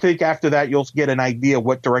 And I think after that, you'll get an idea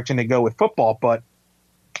what direction they go with football. But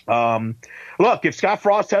look, if Scott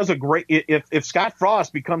Frost has if Scott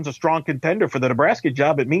Frost becomes a strong contender for the Nebraska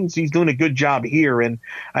job, it means he's doing a good job here. And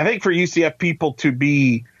I think for UCF people to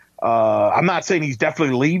be, I'm not saying he's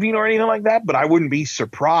definitely leaving or anything like that, but I wouldn't be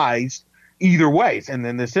surprised either way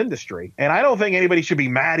in this industry. And I don't think anybody should be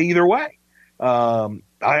mad either way.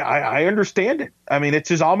 I understand it. I mean, it's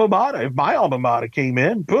his alma mater. If my alma mater came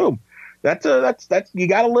in, boom, that's you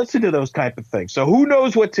got to listen to those type of things. So who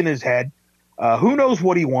knows what's in his head? Who knows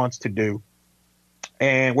what he wants to do?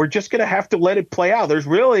 And we're just going to have to let it play out.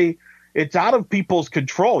 It's out of people's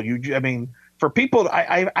control. for people,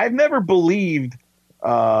 I've never believed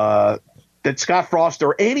that Scott Frost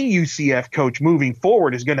or any UCF coach moving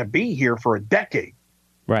forward is going to be here for a decade.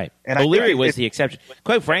 Right. And O'Leary was the exception.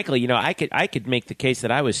 Quite frankly, I could make the case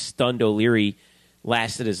that I was stunned O'Leary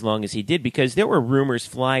lasted as long as he did, because there were rumors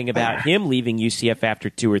flying about him leaving UCF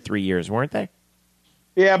after 2 or 3 years, weren't they?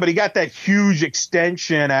 Yeah, but he got that huge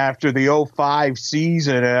extension after the 2005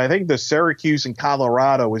 season, and I think the Syracuse and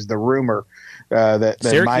Colorado was the rumor. That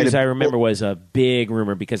Syracuse, I remember, was a big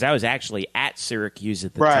rumor because I was actually at Syracuse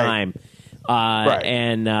at the time,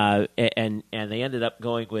 and they ended up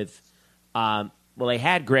going with they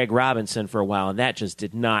had Greg Robinson for a while, and that just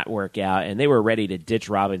did not work out, and they were ready to ditch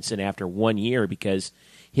Robinson after 1 year because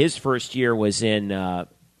his first year was in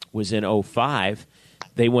 2005.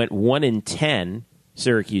 They went 1-10.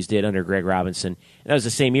 Syracuse did under Greg Robinson. And that was the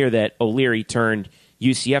same year that O'Leary turned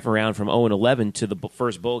UCF around from 0-11 to the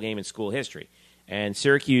first bowl game in school history. And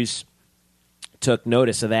Syracuse took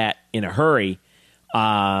notice of that in a hurry.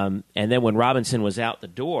 And then when Robinson was out the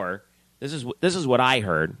door, this is what I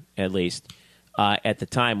heard, at least, at the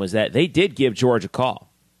time, was that they did give George a call.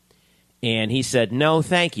 And he said, no,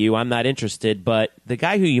 thank you, I'm not interested, but the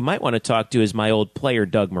guy who you might want to talk to is my old player,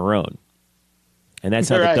 Doug Marrone. And that's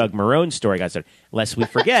how the Doug Marrone story got started. Lest we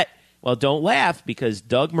forget, well, don't laugh, because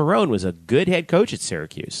Doug Marrone was a good head coach at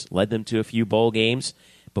Syracuse, led them to a few bowl games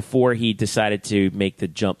before he decided to make the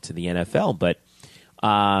jump to the NFL. But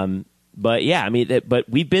yeah, I mean, but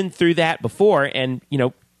we've been through that before, and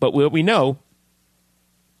but what we know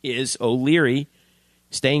is O'Leary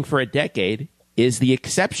staying for a decade is the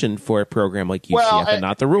exception for a program like UCF, and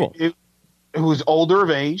not the rule. Who's older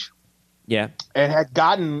of age. Yeah, and had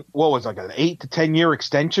gotten an 8 to 10 year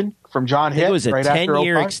extension from John Hitt. It was a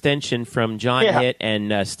 10-year extension from John Hitt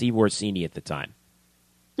and Steve Orsini at the time.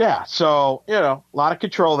 Yeah, so a lot of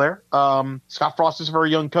control there. Scott Frost is a very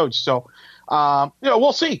young coach, so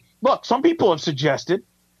we'll see. Look, some people have suggested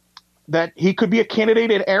that he could be a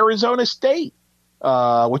candidate at Arizona State,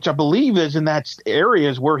 which I believe is in that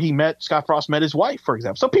areas where Scott Frost met his wife, for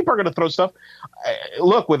example. So people are going to throw stuff.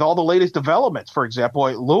 Look, with all the latest developments, for example,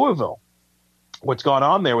 at Louisville. What's going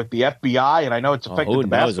on there with the FBI, and I know it's affected the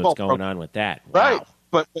basketball. Who knows what's going on with that? Wow. Right,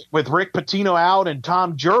 but with Rick Pitino out and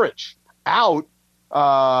Tom Jurich out,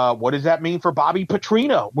 what does that mean for Bobby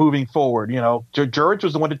Petrino moving forward? Jurich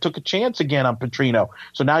was the one that took a chance again on Petrino,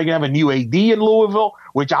 so now you're gonna have a new AD in Louisville,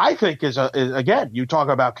 which I think is again, you talk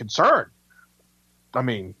about concern. I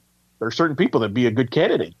mean, there are certain people that'd be a good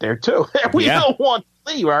candidate there too. We don't want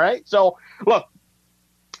to leave, all right? So look,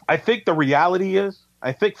 I think the reality is,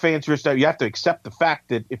 I think fans you have to accept the fact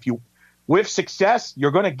that with success, you're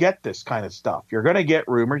going to get this kind of stuff. You're going to get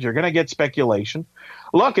rumors. You're going to get speculation.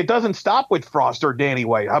 Look, it doesn't stop with Frost or Danny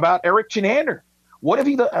White. How about Eric Chinander? What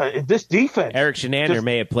if this defense? Eric Chinander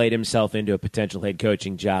may have played himself into a potential head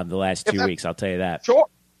coaching job the last 2 weeks. I'll tell you that. Sure,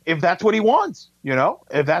 if that's what he wants,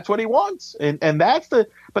 if that's what he wants, and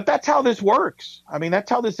but that's how this works. I mean, that's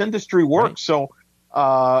how this industry works. Right. So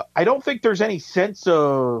I don't think there's any sense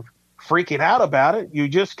of freaking out about it. You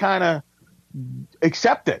just kind of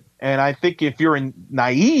accept it. And I think if you're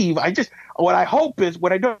naive, what I hope is,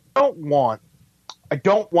 what I don't want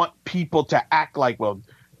people to act like, well,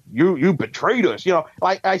 you betrayed us.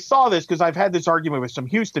 Like I saw this because I've had this argument with some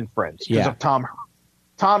Houston friends because of Tom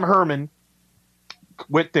Herman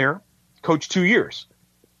went there, coached 2 years,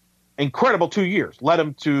 incredible 2 years, led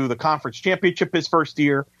him to the conference championship his first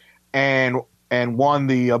year, and won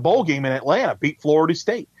the bowl game in Atlanta, beat Florida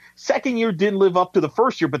State. Second year didn't live up to the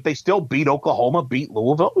first year, but they still beat Oklahoma, beat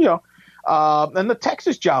Louisville, and the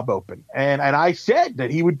Texas job opened. And I said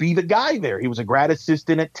that he would be the guy there. He was a grad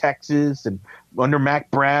assistant at Texas and under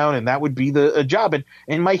Mac Brown, and that would be the job.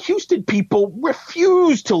 And my Houston people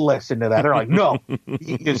refused to listen to that. They're like, no,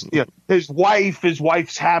 his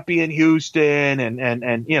wife's happy in Houston,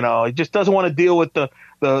 and he just doesn't want to deal with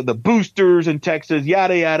the boosters in Texas,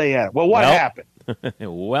 yada, yada, yada. Well, what happened?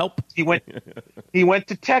 Welp. He went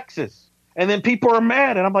to Texas, and then people are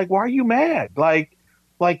mad, and I'm like, why are you mad? Like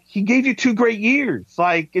he gave you 2 great years.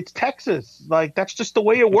 Like, it's Texas. Like, that's just the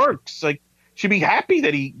way it works. Like, should be happy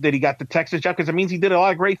that he got the Texas job because it means he did a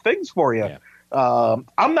lot of great things for you. Yeah.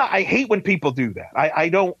 I hate when people do that.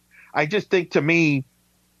 I just think, to me,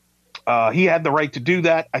 he had the right to do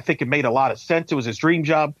that. I think it made a lot of sense. It was his dream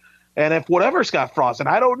job. And if whatever Scott Frost, and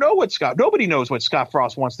I don't know nobody knows what Scott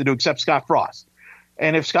Frost wants to do except Scott Frost.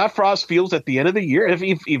 And if Scott Frost feels at the end of the year, if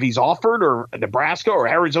he's offered, or Nebraska or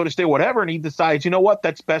Arizona State, whatever, and he decides, you know what,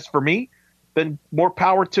 that's best for me, then more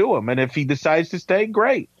power to him. And if he decides to stay,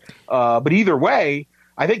 great. But either way,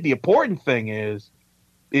 I think the important thing is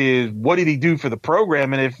is what did he do for the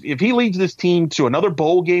program? And if he leads this team to another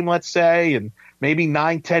bowl game, let's say, and maybe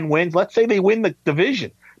 9-10 wins, let's say they win the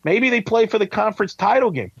division. Maybe they play for the conference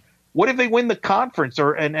title game. What if they win the conference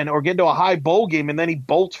or get to a high bowl game and then he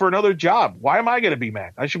bolts for another job? Why am I going to be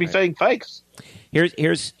mad? I should be saying thanks. This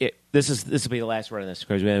will be the last word on this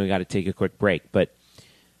because we got to take a quick break. But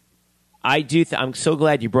I'm so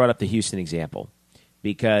glad you brought up the Houston example,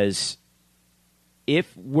 because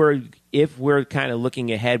if we're kind of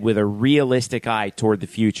looking ahead with a realistic eye toward the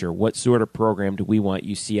future, what sort of program do we want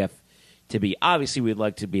UCF to be? Obviously, we'd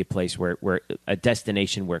like to be a place where a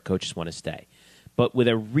destination where coaches want to stay. But with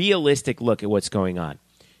a realistic look at what's going on,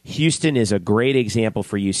 Houston is a great example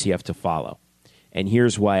for UCF to follow. And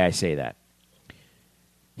here's why I say that.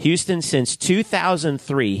 Houston, since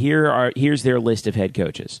 2003, here's their list of head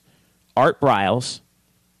coaches: Art Briles,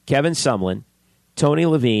 Kevin Sumlin, Tony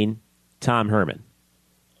Levine, Tom Herman.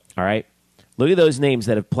 All right? Look at those names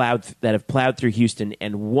that have plowed through Houston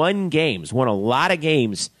and won a lot of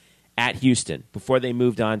games at Houston before they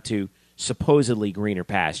moved on to supposedly greener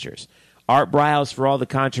pastures. Art Briles, for all the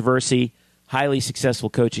controversy, highly successful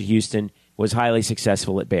coach at Houston, was highly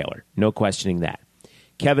successful at Baylor. No questioning that.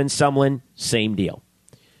 Kevin Sumlin, same deal.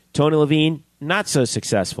 Tony Levine, not so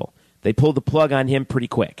successful. They pulled the plug on him pretty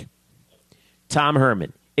quick. Tom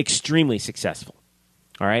Herman, extremely successful.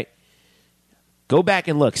 All right? Go back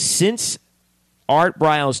and look. Since Art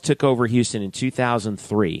Briles took over Houston in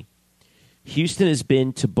 2003, Houston has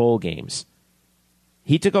been to bowl games.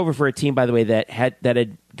 He took over for a team, by the way, that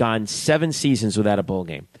had gone 7 seasons without a bowl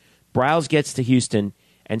game. Briles gets to Houston,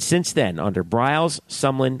 and since then, under Briles,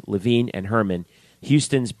 Sumlin, Levine, and Herman,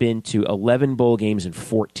 Houston's been to 11 bowl games in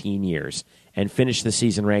 14 years and finished the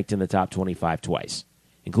season ranked in the top 25 twice,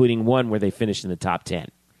 including one where they finished in the top 10.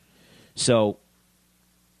 So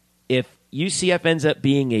if UCF ends up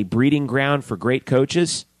being a breeding ground for great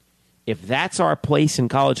coaches, if that's our place in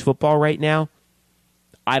college football right now,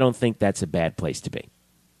 I don't think that's a bad place to be.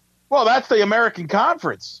 Well, that's the American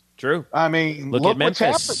Conference. True. I mean, look at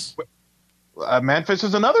Memphis. What's happened. Memphis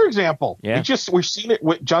is another example. Yeah. We've seen it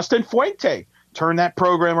with Justin Fuente. Turn that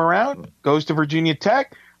program around, goes to Virginia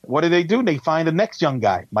Tech. What do? They find the next young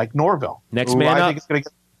guy, Mike Norvell. Next man up.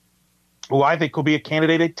 Who I think will be a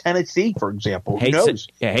candidate at Tennessee, for example. Who knows?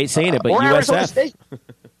 Hate saying it, but or USF. Arizona State.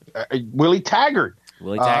 Willie Taggart.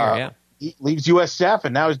 Yeah. He leaves USF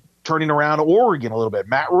and now is turning around Oregon a little bit.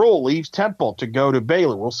 Matt Rule leaves Temple to go to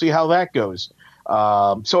Baylor. We'll see how that goes.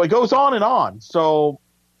 So it goes on and on. So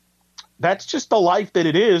that's just the life that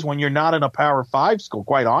it is when you're not in a Power 5 school,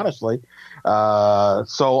 quite honestly.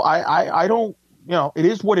 So I don't, it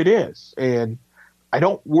is what it is. And I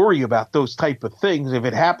don't worry about those type of things. If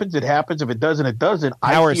it happens, it happens. If it doesn't, it doesn't.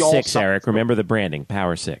 Power 6, Eric. Remember the branding.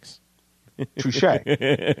 Power 6. Touche.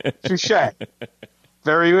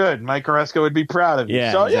 Very good. Mike Oresco would be proud of you.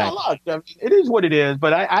 Yeah, so, exactly. look, I mean, it is what it is.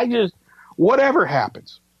 But I just, whatever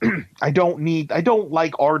happens, I don't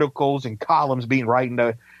like articles and columns being written.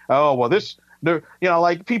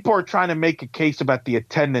 Like people are trying to make a case about the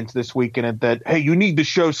attendance this weekend and that, hey, you need to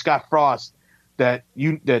show Scott Frost that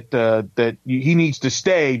he needs to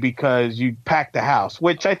stay because you packed the house,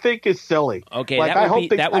 which I think is silly. Okay,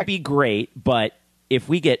 that would be great, but if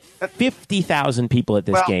we get 50,000 people at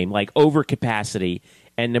this game, like over capacity,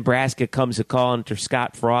 and Nebraska comes a call under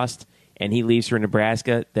Scott Frost and he leaves for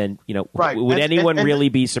Nebraska, then would anyone really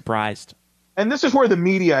be surprised? And this is where the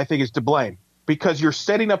media, I think, is to blame, because you're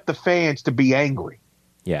setting up the fans to be angry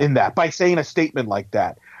in that by saying a statement like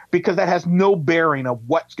that, because that has no bearing on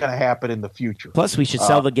what's going to happen in the future. Plus, we should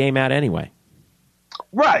sell the game out anyway.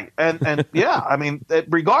 Right. And yeah, I mean,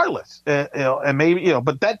 regardless, and maybe,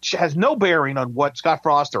 but that has no bearing on what Scott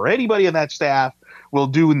Frost or anybody in that staff will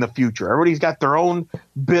do in the future. Everybody's got their own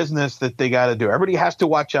business that they got to do. Everybody has to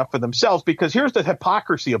watch out for themselves, because here's the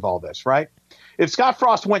hypocrisy of all this, right? If Scott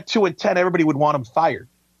Frost went 2-10, everybody would want him fired.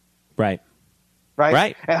 Right.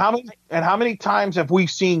 And how many times have we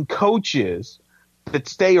seen coaches that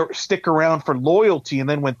stick around for loyalty, and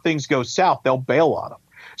then when things go south, they'll bail on them?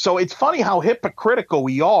 So it's funny how hypocritical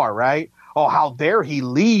we are, right? Oh, how dare he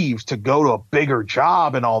leaves to go to a bigger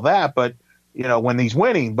job and all that. But, when he's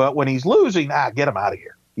winning, but when he's losing, get him out of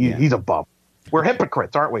here. He's a bum. We're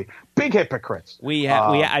hypocrites, aren't we? Big hypocrites.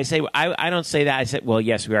 I don't say that. I said, well,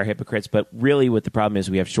 yes, we are hypocrites, but really what the problem is,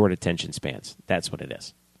 we have short attention spans. That's what it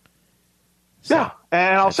is. So, yeah,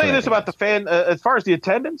 and I'll say this about the fan, as far as the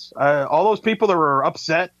attendance, all those people that were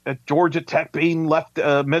upset at Georgia Tech being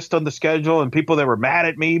missed on the schedule, and people that were mad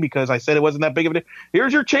at me because I said it wasn't that big of a deal.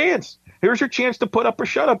 Here's your chance. Here's your chance to put up or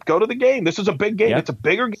shut up. Go to the game. This is a big game. Yep. It's a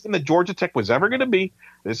bigger game than Georgia Tech was ever going to be.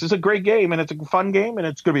 This is a great game, and it's a fun game, and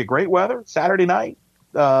it's going to be a great weather. Saturday night.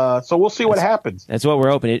 So we'll see what happens. That's what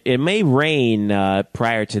we're hoping. It may rain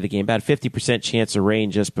prior to the game, about a 50% chance of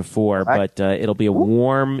rain just before, but it'll be a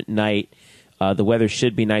warm night. The weather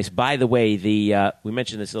should be nice. By the way, we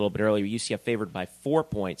mentioned this a little bit earlier. UCF favored by 4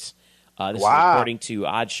 points. This is according to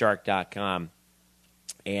Oddshark.com.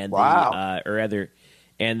 And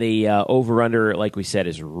the over-under, like we said,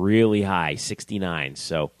 is really high, 69.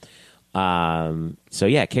 So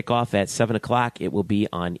kickoff at 7 o'clock. It will be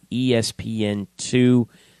on ESPN2.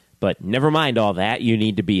 But never mind all that. You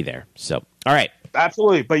need to be there. So, all right.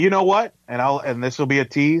 Absolutely. But you know what? And this will be a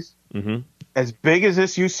tease. Mm-hmm. As big as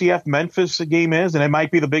this UCF-Memphis game is, and it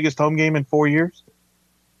might be the biggest home game in 4 years,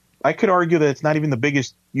 I could argue that it's not even the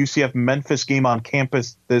biggest UCF-Memphis game on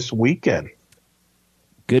campus this weekend.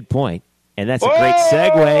 Good point. And that's a great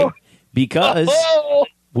segue because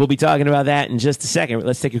we'll be talking about that in just a second.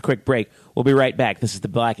 Let's take a quick break. We'll be right back. This is the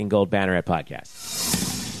Black and Gold Banneret Podcast.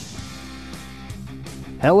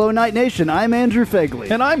 Hello, Night Nation. I'm Andrew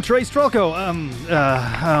Fegley. And I'm Trey Strelko.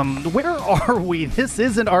 Where are we? This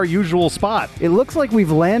isn't our usual spot. It looks like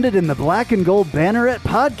we've landed in the Black and Gold Banneret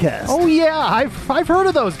Podcast. Oh, yeah. I've heard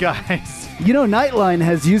of those guys. You know, Nightline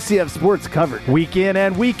has UCF sports covered. Week in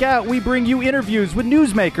and week out, we bring you interviews with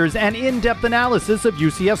newsmakers and in-depth analysis of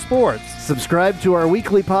UCF sports. Subscribe to our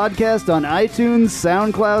weekly podcast on iTunes,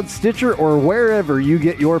 SoundCloud, Stitcher, or wherever you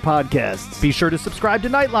get your podcasts. Be sure to subscribe to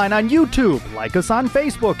Nightline on YouTube, like us on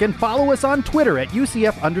Facebook, and follow us on Twitter at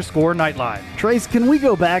UCF_Nightline. Trace, can we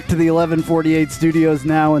go back to the 1148 studios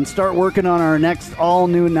now and start working on our next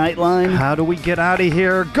all-new Nightline? How do we get out of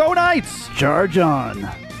here? Go Knights! Charge on.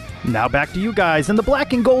 Now back to you guys in the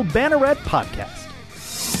Black and Gold Banneret Podcast.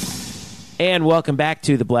 And welcome back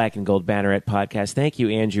to the Black and Gold Banneret Podcast. Thank you,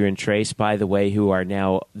 Andrew and Trace, by the way, they are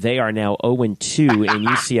now 0-2 in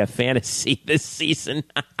UCF fantasy this season.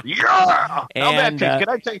 Yeah! And, can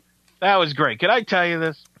I tell you, that was great. Can I tell you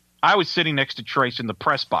this? I was sitting next to Trace in the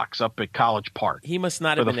press box up at College Park. He must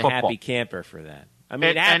not have been a happy camper for that. I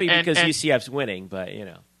mean, happy because UCF's winning, but, you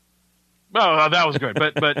know. Oh, that was good.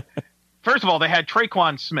 But first of all, they had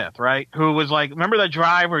Traquan Smith, right? Who was like, remember that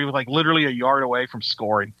drive where he was like literally a yard away from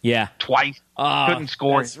scoring? Yeah. Twice. Couldn't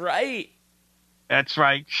score. That's right. That's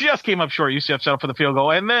right. Just came up short. UCF settled for the field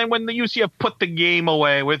goal. And then when the UCF put the game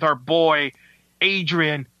away with our boy,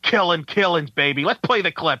 Adrian Killins, baby. Let's play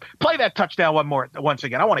the clip. Play that touchdown once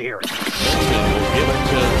again. I want to hear it. Give it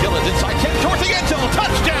to Killins inside 10 towards the end zone.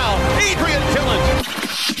 Touchdown, Adrian Killins.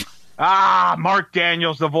 Mark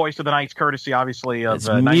Daniels, the voice of the Knights, courtesy, obviously, of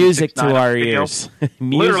music to our ears.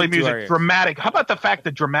 Literally music. Dramatic. How about the fact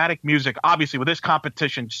that dramatic music, obviously, with this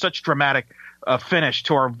competition, such dramatic finish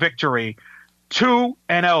to our victory.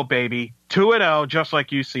 2-0, baby. 2-0, just like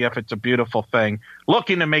UCF. It's a beautiful thing.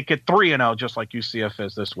 Looking to make it 3-0, just like UCF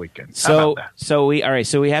is this weekend. How about that? So we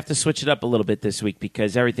have to switch it up a little bit this week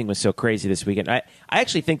because everything was so crazy this weekend. I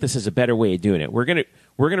actually think this is a better way of doing it. We're gonna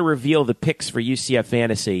reveal the picks for UCF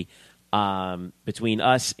fantasy between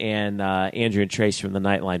us and Andrew and Trace from the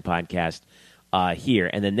Nightline podcast here,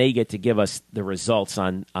 and then they get to give us the results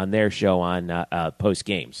on their show on post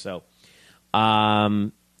game. So,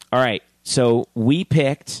 all right. So we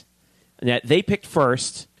picked. They picked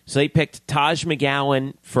first. So they picked Taj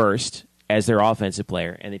McGowan first as their offensive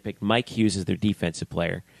player, and they picked Mike Hughes as their defensive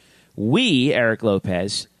player. We, Eric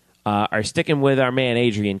Lopez, are sticking with our man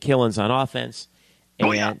Adrian Killins on offense,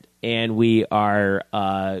 and we are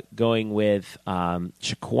going with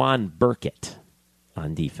Shaquan Burkett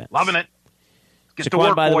on defense. Loving it.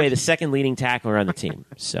 Shaquan, by the way, the second leading tackler on the team.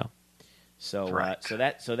 So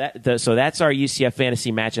that's our UCF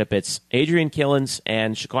fantasy matchup. It's Adrian Killins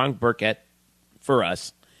and Shaquan Burkett for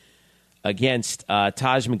us against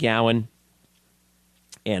Taj McGowan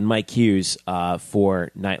and Mike Hughes for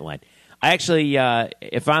Nightline. I actually,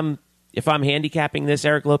 if I'm handicapping this,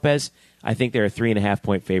 Eric Lopez, I think they're a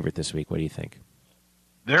 3.5-point favorite this week. What do you think?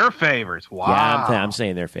 They're favorites. Wow. Yeah, I'm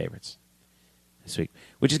saying they're favorites this week,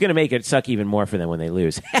 which is going to make it suck even more for them when they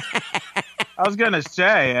lose. I was gonna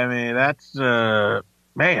say, I mean, that's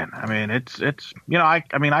man. I mean, it's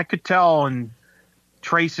I could tell in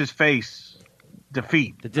Trace's face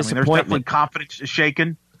defeat. The disappointment. There's definitely confidence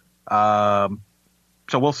shaken. So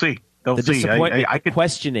we'll see. They'll the see. Disappointment, I could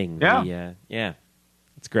questioning. Yeah,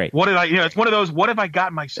 it's great. What did I? It's one of those. What have I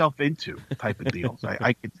gotten myself into? Type of deals.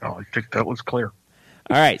 I could tell. I think that was clear.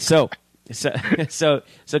 All right, so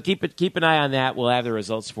keep an eye on that. We'll have the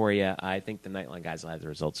results for you. I think the Nightline guys will have the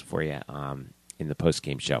results for you in the post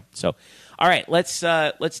game show. So, all right, let's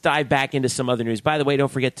dive back into some other news. By the way,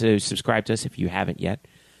 don't forget to subscribe to us if you haven't yet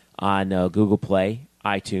on Google Play,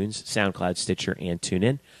 iTunes, SoundCloud, Stitcher, and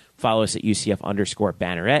TuneIn. Follow us at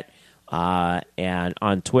UCF_Banneret. and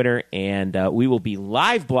on Twitter, and we will be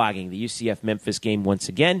live blogging the UCF Memphis game once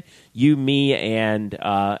again. You, me, and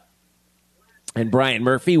Brian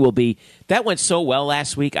Murphy will be. That went so well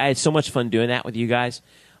last week. I had so much fun doing that with you guys,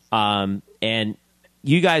 and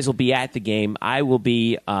you guys will be at the game. I will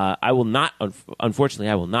be. I will not. Unfortunately,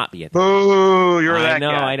 I will not be at the game. Boo! You're that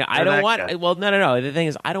know, guy. I know. I don't want. Well, no. The thing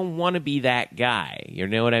is, I don't want to be that guy. You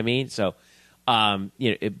know what I mean? So,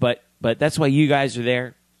 but that's why you guys are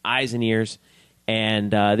there, eyes and ears,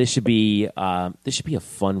 and this should be a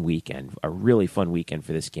fun weekend, a really fun weekend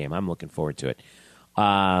for this game. I'm looking forward to it.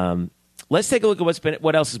 Let's take a look at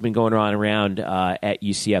what else has been going on around at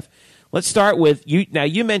UCF. Let's start with you. Now,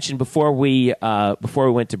 you mentioned before we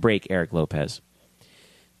went to break, Eric Lopez,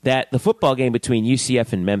 that the football game between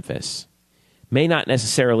UCF and Memphis may not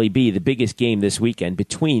necessarily be the biggest game this weekend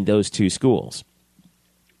between those two schools.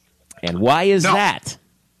 And why is that?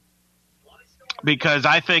 Because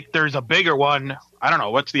I think there's a bigger one. I don't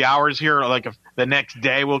know. What's the hours here? Like the next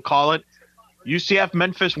day, we'll call it. UCF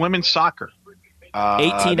Memphis women's soccer.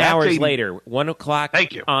 18 hours later, 1 o'clock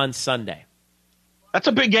on Sunday. That's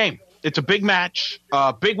a big game. It's a big match,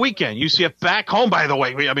 big weekend. UCF back home, by the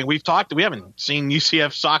way. We haven't seen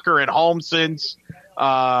UCF soccer at home since,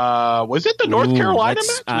 was it the North Carolina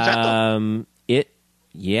match? Was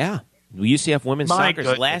that UCF women's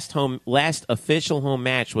soccer's last official home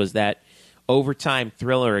match was that overtime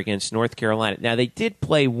thriller against North Carolina. Now, they did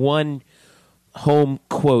play one home,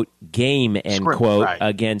 quote, game, end quote,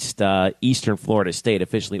 against Eastern Florida State.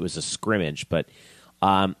 Officially, it was a scrimmage, but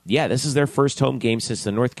this is their first home game since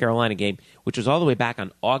the North Carolina game, which was all the way back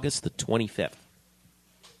on August the 25th.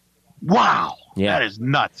 Wow. Yeah. That is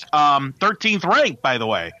nuts. 13th ranked, by the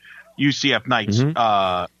way, UCF Knights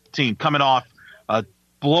team coming off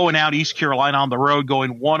blowing out East Carolina on the road,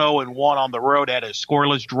 going 1-0-1 on the road at a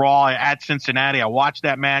scoreless draw at Cincinnati. I watched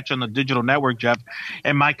that match on the digital network, Jeff,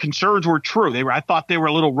 and my concerns were true. I thought they were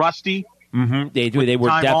a little rusty. Mm-hmm. They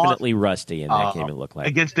were definitely rusty in that game, it looked like.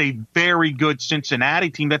 Against a very good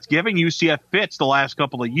Cincinnati team that's giving UCF fits the last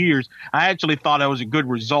couple of years. I actually thought that was a good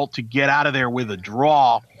result to get out of there with a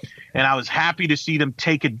draw, and I was happy to see them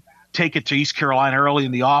take it to East Carolina early,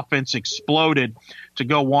 and the offense exploded to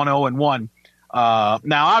go 1-0-1. Now,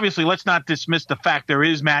 obviously, let's not dismiss the fact there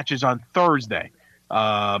is matches on Thursday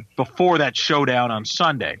before that showdown on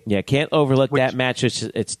Sunday. Yeah, can't overlook that match.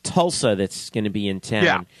 It's Tulsa that's going to be in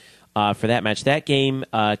town. For that match. That game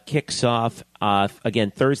kicks off,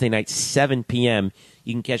 again, Thursday night, 7 p.m.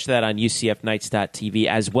 You can catch that on UCFKnights.tv,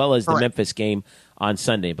 as well as the Memphis game on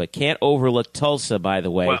Sunday. But can't overlook Tulsa, by the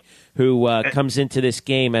way, who comes into this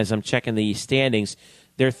game, as I'm checking the standings.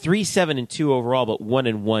 They're 3-7-2 overall, but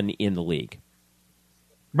 1-1 in the league.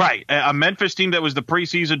 Right. A Memphis team that was the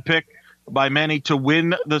preseason pick by many to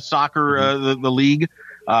win the soccer, the league.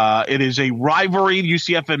 It is a rivalry,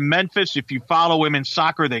 UCF and Memphis. If you follow women's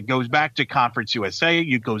soccer, that goes back to Conference USA.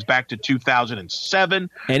 It goes back to 2007.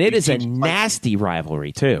 And it is a nasty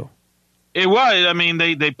rivalry, too. It was. I mean,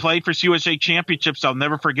 they played for USA championships. I'll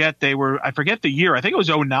never forget. I forget the year. I think it was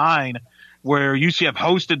 2009, where UCF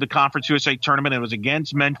hosted the Conference USA tournament. It was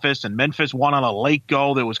against Memphis, and Memphis won on a late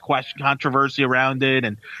goal. There was controversy around it,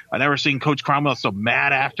 and I never seen Coach Cromwell so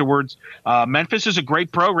mad afterwards. Memphis is a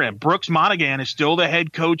great program. Brooks Monaghan is still the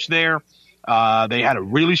head coach there. They had a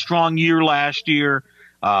really strong year last year.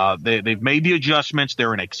 They've made the adjustments.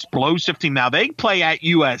 They're an explosive team. Now, they play at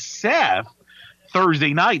USF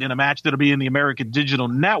Thursday night in a match that'll be in the American Digital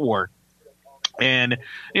Network. And,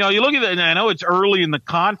 you look at it, and I know it's early in the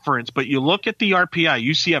conference, but you look at the RPI,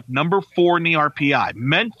 UCF number 4 in the RPI.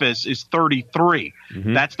 Memphis is 33.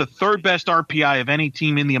 Mm-hmm. That's the third best RPI of any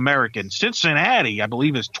team in the American. Cincinnati, I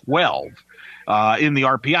believe, is 12 in the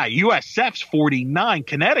RPI. USF's 49.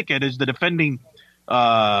 Connecticut is the defending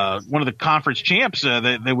one of the conference champs.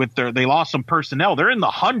 They lost some personnel. They're in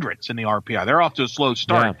the hundreds in the RPI. They're off to a slow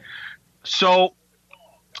start. Yeah. So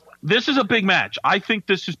this is a big match. I think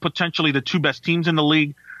this is potentially the two best teams in the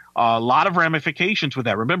league. A lot of ramifications with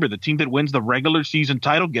that. Remember, the team that wins the regular season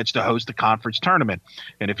title gets to host the conference tournament.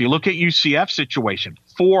 And if you look at UCF's situation,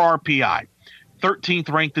 4 RPI,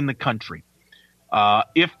 13th ranked in the country.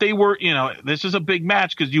 If they were, this is a big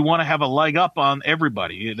match because you want to have a leg up on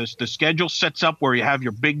everybody. The schedule sets up where you have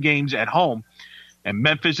your big games at home. And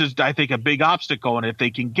Memphis is, I think, a big obstacle. And if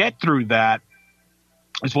they can get through that,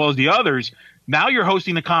 as well as the others, now you're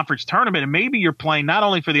hosting the conference tournament, and maybe you're playing not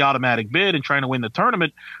only for the automatic bid and trying to win the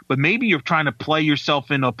tournament, but maybe you're trying to play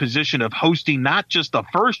yourself in a position of hosting not just the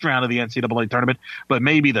first round of the NCAA tournament, but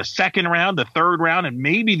maybe the second round, the third round, and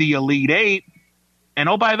maybe the Elite Eight. And,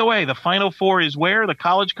 oh, by the way, the Final Four is where? The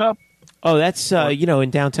College Cup? Oh, that's,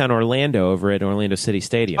 in downtown Orlando over at Orlando City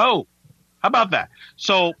Stadium. Oh, How about that?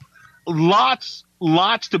 So lots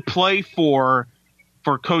to play for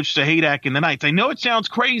Coach Sahaydak and the Knights. I know it sounds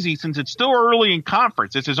crazy since it's still early in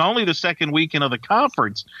conference. This is only the second weekend of the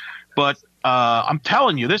conference, but I'm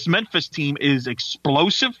telling you, this Memphis team is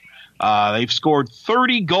explosive. They've scored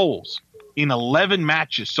 30 goals in 11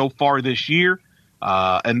 matches so far this year,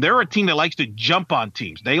 and they're a team that likes to jump on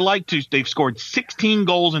teams. They've scored 16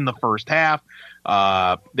 goals in the first half.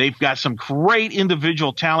 They've got some great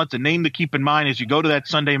individual talent. The name to keep in mind as you go to that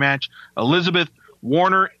Sunday match, Elizabeth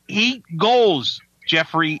Warner, 8 goals.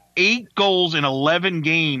 Jeffrey, 8 goals in 11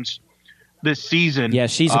 games this season. Yeah,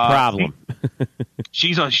 she's a problem.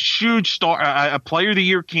 She's a huge star, a Player of the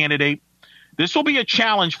Year candidate. This will be a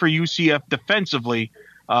challenge for UCF defensively,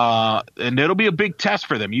 and it'll be a big test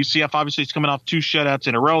for them. UCF obviously is coming off 2 shutouts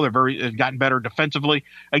in a row. They've gotten better defensively.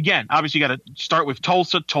 Again, obviously you got to start with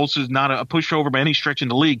Tulsa. Tulsa is not a pushover by any stretch in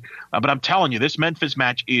the league, but I'm telling you, this Memphis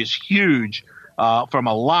match is huge from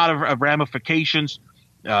a lot of ramifications.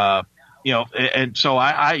 And so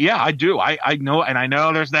I do. I know, and I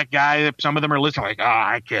know there's that guy that some of them are listening like,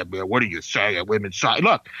 I can't be. What do you say at women's soccer?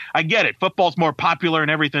 Look, I get it. Football's more popular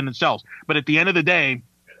and everything themselves. But at the end of the day,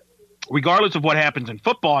 regardless of what happens in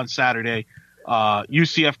football on Saturday,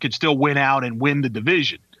 UCF could still win out and win the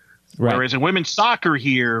division. Right. Whereas in women's soccer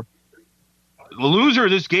here, the loser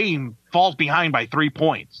of this game falls behind by 3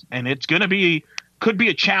 points, and it's could be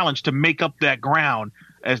a challenge to make up that ground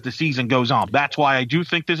as the season goes on. That's why I do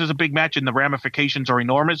think this is a big match, and the ramifications are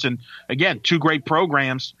enormous. And again, 2 great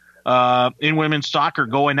programs in women's soccer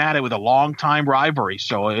going at it with a long-time rivalry.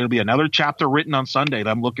 So it'll be another chapter written on Sunday that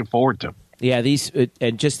I'm looking forward to. Yeah,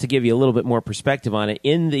 and just to give you a little bit more perspective on it,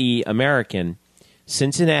 in the American,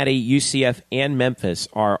 Cincinnati, UCF, and Memphis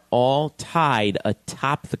are all tied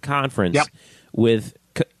atop the conference with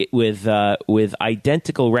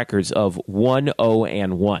identical records of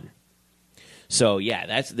 1-0-1. So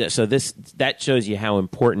yeah, that shows you how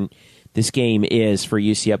important this game is for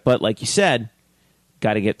UCF. But like you said,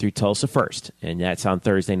 got to get through Tulsa first, and that's on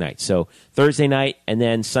Thursday night. So Thursday night and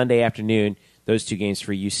then Sunday afternoon, those 2 games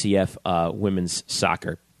for UCF women's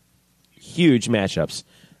soccer. Huge matchups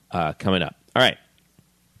coming up. All right,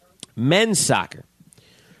 men's soccer.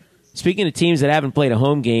 Speaking of teams that haven't played a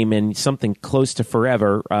home game in something close to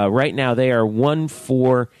forever, right now they are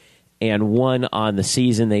 1-4-1 on the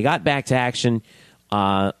season. They got back to action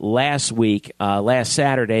last week. Last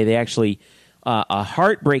Saturday, they actually a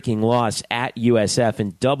heartbreaking loss at USF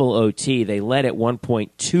in double OT. They led at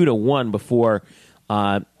 1.2-1 before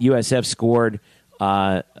USF scored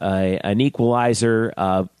an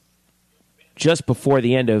equalizer just before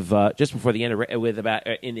the end of with about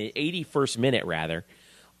in the 81st minute rather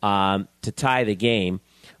to tie the game,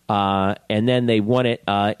 and then they won it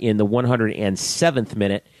in the 107th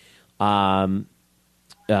minute. On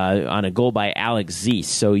a goal by Alex Zeese.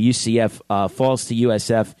 So UCF falls to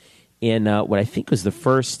USF in what I think was the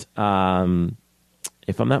first, if I'm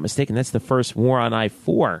not mistaken, that's the first War on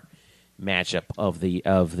I-4 matchup of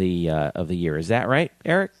the year. Is that right,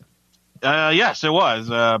 Eric? Yes, it was.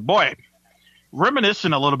 Boy,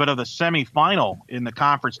 reminiscent a little bit of the semifinal in the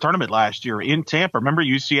conference tournament last year in Tampa. Remember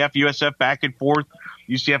UCF, USF back and forth.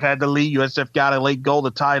 UCF had the lead. USF got a late goal to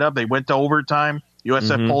tie it up. They went to overtime.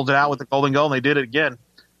 USF pulled it out with the golden goal, and they did it again.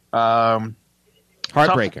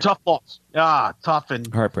 Heartbreaker. Tough loss. Tough and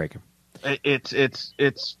heartbreaker.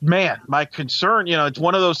 It's man, my concern. It's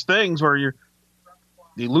one of those things where you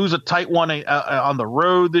lose a tight one on the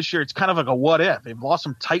road this year. It's kind of like a what if. They've lost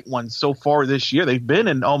some tight ones so far this year. They've been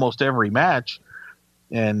in almost every match,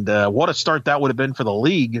 and what a start that would have been for the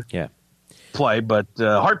league. Yeah. Play, but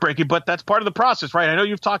heartbreaking. But that's part of the process, right? I know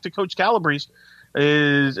you've talked to Coach Calabrese.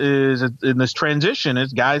 Is in this transition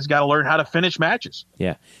is guys got to learn how to finish matches.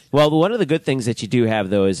 Yeah. Well, one of the good things that you do have,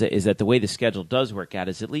 though, is that the way the schedule does work out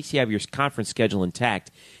is at least you have your conference schedule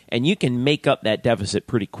intact, and you can make up that deficit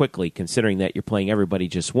pretty quickly, considering that you're playing everybody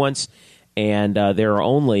just once, and there are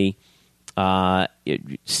only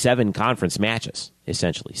 7 conference matches,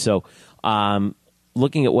 essentially. So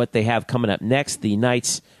looking at what they have coming up next, the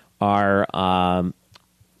Knights are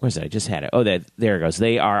where's that? I just had it. Oh, there it goes.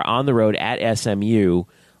 They are on the road at SMU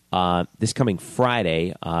this coming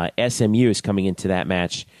Friday. SMU is coming into that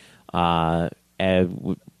match, at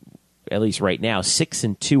least right now,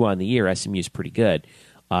 6-2 on the year. SMU is pretty good,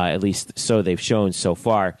 at least so they've shown so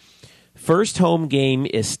far. First home game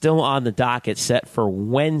is still on the docket, set for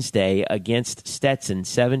Wednesday against Stetson,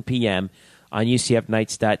 7 p.m. on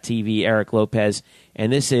UCFKnights.tv. Eric Lopez,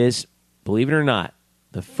 and this is, believe it or not,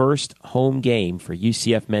 the first home game for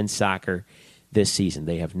UCF men's soccer this season.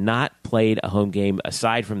 They have not played a home game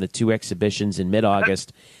aside from the 2 exhibitions in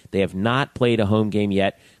mid-August. They have not played a home game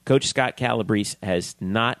yet. Coach Scott Calabrese has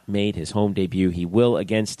not made his home debut. He will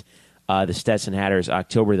against the Stetson Hatters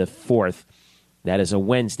October the 4th. That is a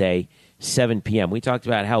Wednesday, 7 p.m. We talked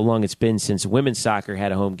about how long it's been since women's soccer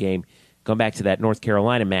had a home game. Going back to that North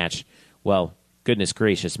Carolina match, well, goodness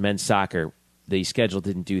gracious, men's soccer, the schedule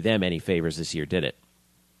didn't do them any favors this year, did it?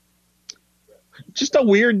 Just a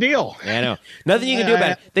weird deal. Yeah, I know. Nothing you can do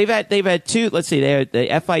about it. They've had 2. Let's see. The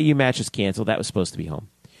FIU match was canceled. That was supposed to be home.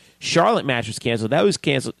 Charlotte match was canceled. That was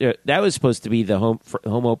canceled. That was supposed to be the home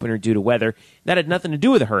opener due to weather. That had nothing to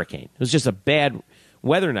do with a hurricane. It was just a bad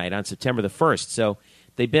weather night on September the 1st. So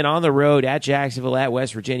they've been on the road at Jacksonville, at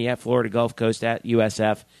West Virginia, at Florida Gulf Coast, at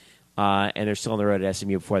USF, and they're still on the road at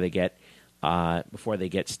SMU before they get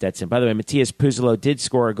Stetson. By the way, Matias Puzzolo did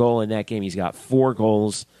score a goal in that game. He's got 4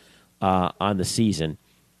 goals on the season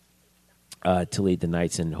to lead the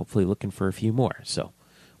Knights, and hopefully looking for a few more. So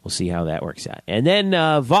we'll see how that works out. And then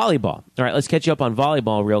volleyball. All right, let's catch you up on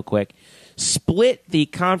volleyball real quick. Split the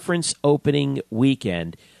conference opening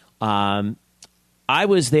weekend. I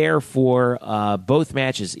was there for both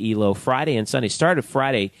matches, Elo, Friday and Sunday. Started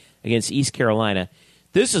Friday against East Carolina.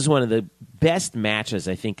 This is one of the best matches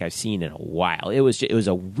I think I've seen in a while. It was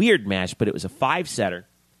a weird match, but it was a 5-setter.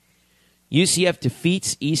 UCF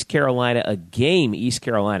defeats East Carolina, a game East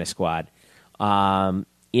Carolina squad,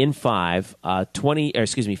 in 5,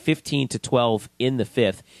 15-12 in the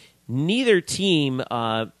 5th. Neither team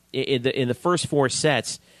in the first 4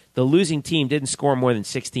 sets, the losing team didn't score more than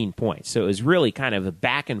 16 points. So it was really kind of a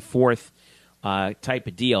back and forth type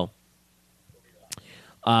of deal.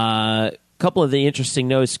 Couple of the interesting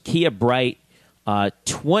notes: Kia Bright,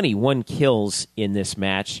 21 kills in this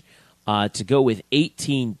match. To go with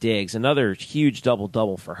 18 digs. Another huge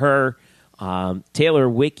double-double for her. Taylor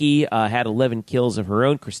Wicke had 11 kills of her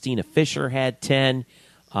own. Christina Fisher had 10.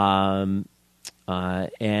 And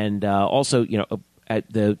also,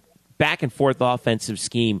 the back-and-forth offensive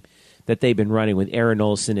scheme that they've been running with Erin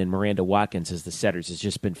Olsen and Miranda Watkins as the setters has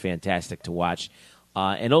just been fantastic to watch.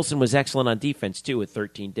 And Olsen was excellent on defense, too, with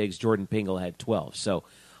 13 digs. Jordan Pingle had 12. So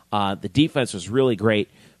the defense was really great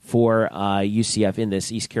for UCF in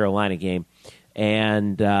this East Carolina game.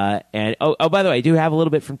 And by the way, I do have a little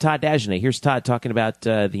bit from Todd Dagenais. Here's Todd talking about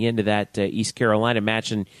the end of that East Carolina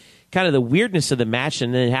match and kind of the weirdness of the match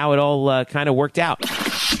and then how it all kind of worked out.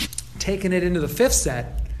 Taking it into the 5th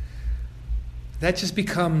set, that just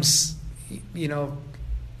becomes,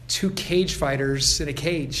 2 cage fighters in a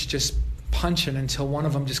cage just punching until one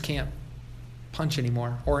of them just can't punch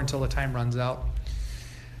anymore or until the time runs out.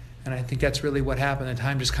 And I think that's really what happened. The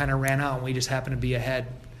time just kind of ran out, and we just happened to be ahead.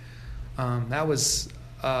 That was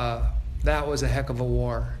a heck of a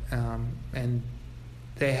war, and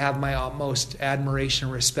they have my utmost admiration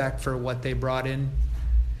and respect for what they brought in.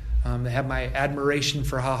 They have my admiration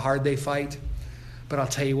for how hard they fight. But I'll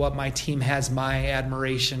tell you what, my team has my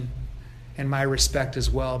admiration and my respect as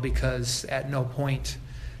well, because at no point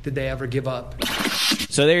did they ever give up.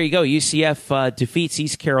 So there you go. UCF defeats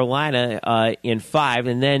East Carolina in 5,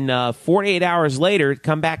 and then 48 hours later,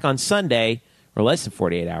 come back on Sunday, or less than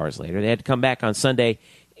 48 hours later, they had to come back on Sunday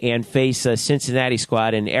and face a Cincinnati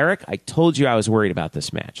squad. And Eric, I told you I was worried about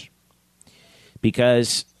this match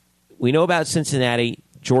because we know about Cincinnati,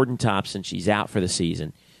 Jordan Thompson. She's out for the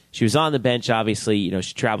season. She was on the bench, obviously.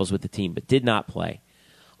 She travels with the team, but did not play.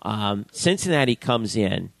 Cincinnati comes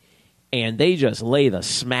in, and they just lay the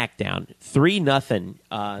smack down.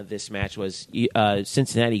 3-0 this match was.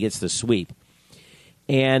 Cincinnati gets the sweep.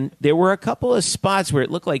 And there were a couple of spots where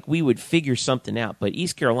it looked like we would figure something out, but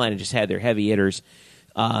East Carolina just had their heavy hitters.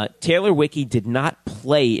 Taylor Wicke did not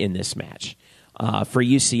play in this match for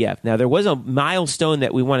UCF. Now, there was a milestone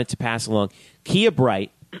that we wanted to pass along. Kia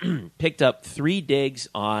Bright picked up 3 digs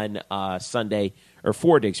on Sunday, or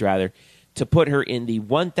 4 digs rather, to put her in the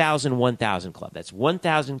 1,000-1,000 club. That's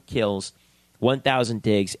 1,000 kills, 1,000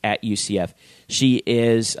 digs at UCF. She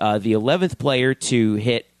is the 11th player to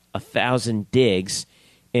hit 1,000 digs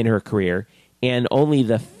in her career, and only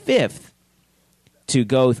the 5th to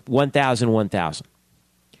go 1,000-1,000.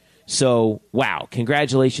 So, wow,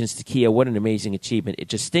 congratulations to Kia. What an amazing achievement. It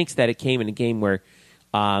just stinks that it came in a game where,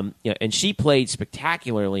 and she played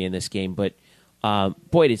spectacularly in this game, but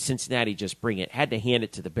boy, did Cincinnati just bring it. Had to hand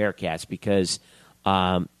it to the Bearcats because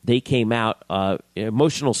they came out,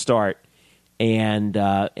 emotional start, and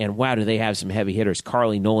wow, do they have some heavy hitters.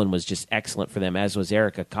 Carly Nolan was just excellent for them, as was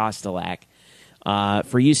Erica Kostelak.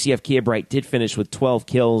 For UCF, Kia Bright did finish with 12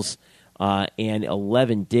 kills and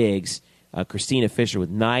 11 digs. Christina Fisher with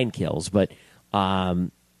 9 kills. But,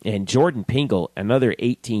 And Jordan Pingle, another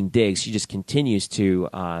 18 digs. She just continues to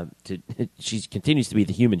she continues to be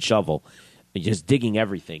the human shovel, just digging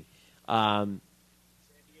everything.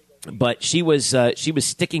 But she was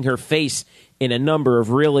sticking her face in a number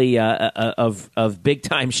of really of big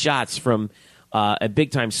time shots from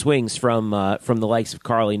big time swings from the likes of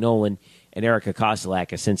Carly Nolan and Erica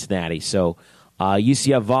Kostelak of Cincinnati. So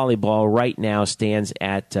UCF volleyball right now stands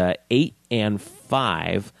at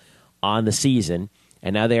 8-5 on the season,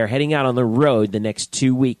 and now they are heading out on the road the next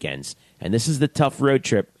 2 weekends. And this is the tough road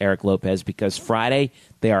trip, Eric Lopez, because Friday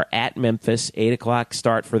they are at Memphis, 8:00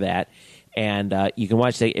 start for that. And you can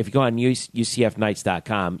watch that if you go on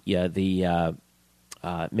UCFnights.com. Yeah, the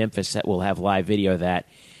Memphis will have live video of that.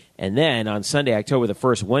 And then on Sunday, October the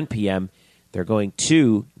 1st, 1 p.m., they're going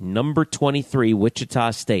to number 23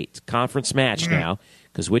 Wichita State. Conference match now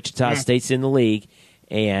because Wichita State's in the league,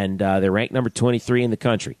 and they're ranked number 23 in the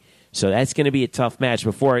country. So that's going to be a tough match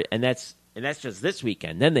before, and that's just this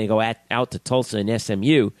weekend. Then they go out to Tulsa and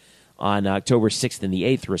SMU on October 6th and the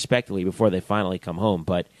 8th, respectively, before they finally come home.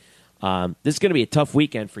 But this is going to be a tough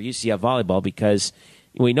weekend for UCF volleyball because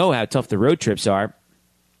we know how tough the road trips are,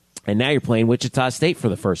 and now you're playing Wichita State for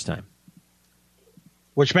the first time.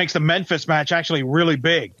 Which makes the Memphis match actually really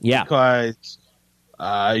big. Yeah. Because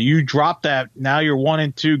you drop that, now you're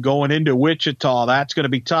 1-2 going into Wichita. That's going to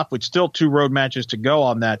be tough with still 2 road matches to go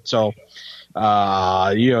on that. So,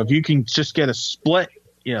 if you can just get a split,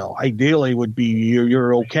 ideally would be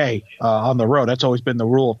you're okay on the road. That's always been the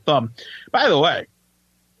rule of thumb. By the way,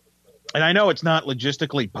 and I know it's not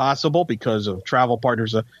logistically possible because of travel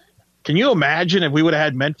partners. Can you imagine if we would have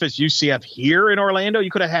had Memphis UCF here in Orlando? You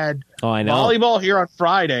could have had volleyball here on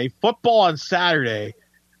Friday, football on Saturday,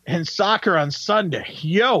 and soccer on Sunday.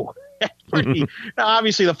 Yo, now,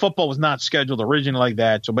 obviously the football was not scheduled originally like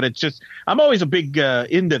that. So, but it's just I'm always a big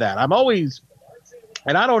into that. I'm always,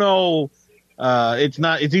 and I don't know. It's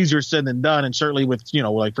easier said than done, and certainly with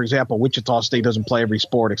like for example, Wichita State doesn't play every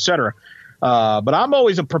sport, etc. But I'm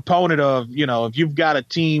always a proponent of, if you've got a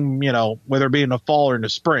team, whether it be in the fall or in the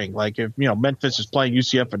spring, like if, Memphis is playing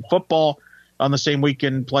UCF in football on the same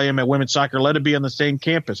weekend, play them at women's soccer, let it be on the same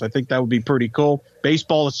campus. I think that would be pretty cool.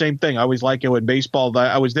 Baseball, the same thing. I always like it with baseball.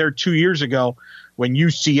 I was there 2 years ago when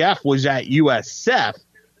UCF was at USF,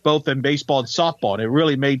 both in baseball and softball, and it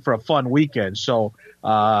really made for a fun weekend. So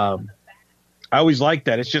I always like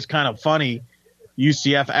that. It's just kind of funny.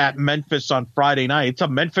 UCF at Memphis on Friday night. It's a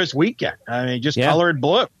Memphis weekend. I mean, just colored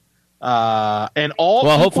blue. And all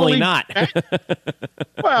hopefully not.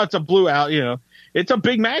 Well, it's a blue out, It's a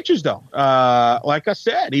big matches, though. Like I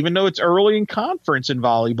said, even though it's early in conference in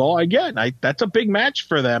volleyball, again, that's a big match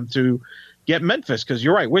for them to get Memphis because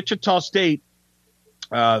you're right. Wichita State,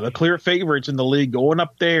 the clear favorites in the league, going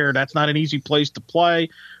up there. That's not an easy place to play.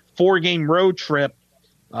 4-game road trip.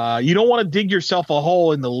 You don't want to dig yourself a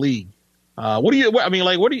hole in the league. Now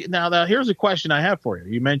here's a question I have for you.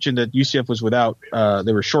 You mentioned that UCF was without,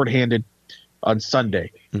 they were shorthanded on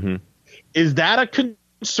Sunday. Mm-hmm. Is that a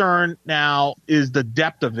concern now? Is the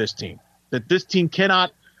depth of this team, that this team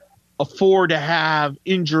cannot afford to have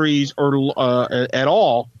injuries or at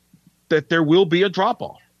all, that there will be a drop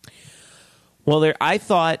off? Well, I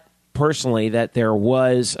thought personally that there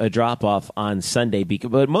was a drop off on Sunday,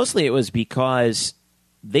 but mostly it was because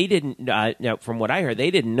they didn't, from what I heard,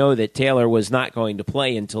 they didn't know that Taylor was not going to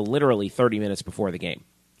play until literally 30 minutes before the game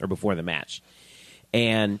or before the match.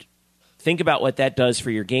 And think about what that does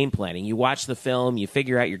for your game planning. You watch the film, you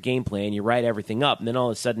figure out your game plan, you write everything up, and then all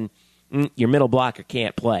of a sudden, your middle blocker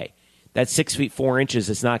can't play. That's 6 feet 4 inches.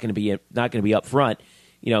 It's not going to be up front.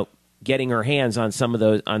 Getting her hands on some of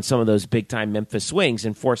those big time Memphis swings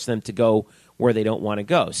and force them to go where they don't want to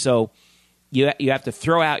go. So you have to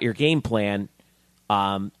throw out your game plan.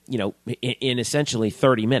 In essentially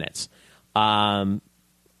 30 minutes. I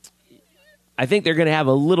think they're going to have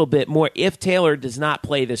a little bit more. If Taylor does not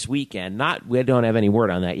play this weekend, we don't have any word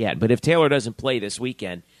on that yet, but if Taylor doesn't play this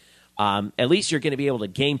weekend, at least you're going to be able to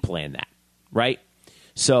game plan that, right?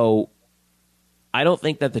 So I don't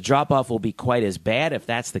think that the drop-off will be quite as bad if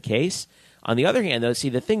that's the case. On the other hand, though, see,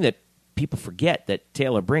 the thing that people forget that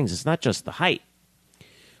Taylor brings is not just the height,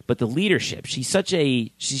 but the leadership. She's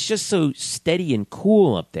just so steady and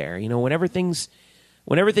cool up there. Whenever things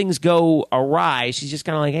go awry, she's just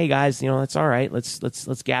kind of like, "Hey guys, that's all right.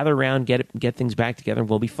 Let's gather around, get things back together, and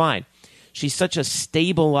we'll be fine." She's such a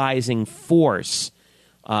stabilizing force,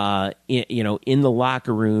 in the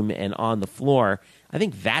locker room and on the floor. I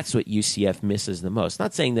think that's what UCF misses the most.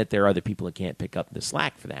 Not saying that there are other people that can't pick up the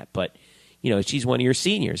slack for that, but she's one of your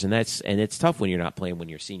seniors, and it's tough when you're not playing when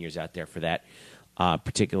your seniors out there for that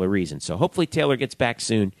particular reason. So hopefully Taylor gets back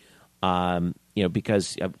soon.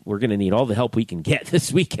 because we're going to need all the help we can get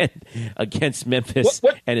this weekend against Memphis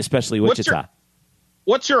and especially Wichita.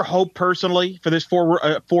 What's your hope personally for this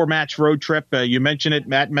four-match road trip? You mentioned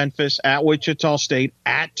it at Memphis, at Wichita State,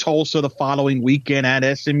 at Tulsa the following weekend, at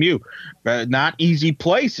SMU. Not easy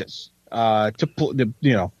places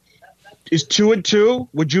Is 2-2?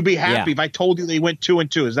 Would you be happy if I told you they went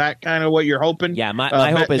 2-2? Is that kind of what you're hoping? Yeah,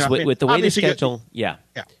 my hope is with the way the schedule. Yeah.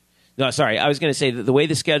 No, sorry. I was going to say that the way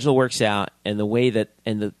the schedule works out, and the way that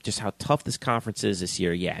just how tough this conference is this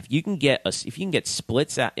year. Yeah, if you can get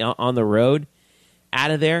splits on the road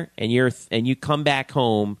out of there, and you come back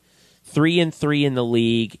home 3-3 in the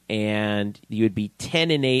league, and you would be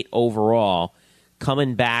 10-8 overall,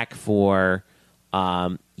 coming back for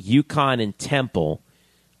UConn and Temple.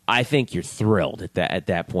 I think you're thrilled at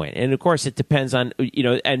that point. And of course, it depends on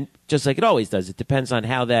and just like it always does, it depends on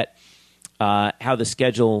how the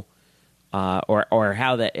schedule or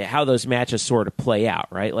how those matches sort of play out,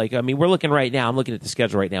 right? Like, I mean, we're looking right now. I'm looking at the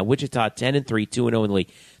schedule right now. Wichita 10-3, 2-0 in the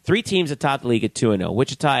league. 3 teams atop the league at 2-0.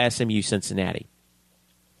 Wichita, SMU, Cincinnati.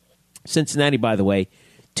 Cincinnati, by the way,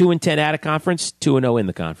 2-10 out of conference, 2-0 in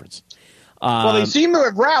the conference. Well, they seem to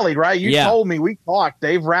have rallied, right? You told me, we talked.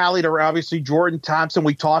 They've rallied around, obviously, Jordan Thompson.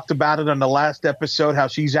 We talked about it on the last episode, how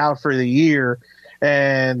she's out for the year.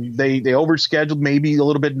 And they overscheduled, maybe a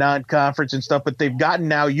little bit non-conference and stuff, but they've gotten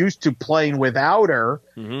now used to playing without her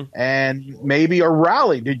and maybe a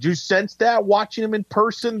rally. Did you sense that watching them in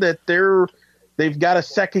person, that they've got a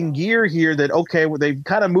second gear here, that, okay, well, they've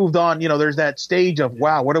kind of moved on. There's that stage of,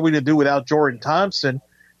 wow, what are we going to do without Jordan Thompson?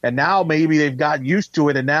 And now maybe they've gotten used to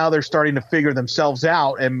it, and now they're starting to figure themselves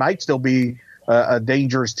out and might still be a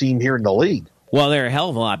dangerous team here in the league. Well, they're a hell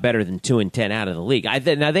of a lot better than 2-10 out of the league.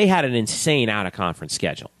 Now, they had an insane out-of-conference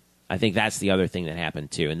schedule. I think that's the other thing that happened,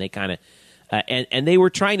 too. And they kind of and they were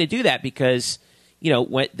trying to do that because,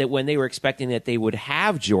 when they were expecting that they would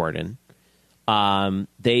have Jordan,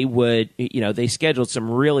 they would, they scheduled some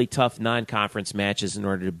really tough non-conference matches in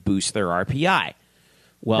order to boost their RPI.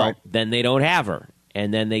 Well, then they don't have her.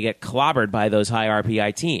 And then they get clobbered by those high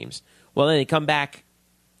RPI teams. Well, then they come back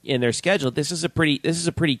in their schedule. This is a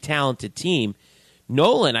pretty talented team.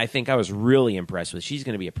 Nolan, I think I was really impressed with. She's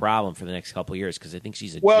going to be a problem for the next couple of years because I think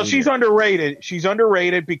she's a junior. She's underrated. She's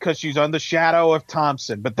underrated because she's on the shadow of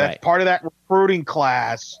Thompson. But that's part of that recruiting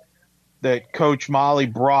class that Coach Molly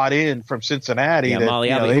brought in from Cincinnati. Yeah, Molly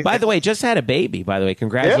Alvey, who, by the way, just had a baby. By the way,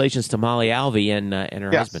 congratulations to Molly Alvey and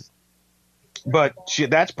her husband. But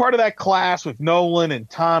that's part of that class with Nolan and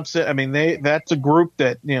Thompson. I mean, that's a group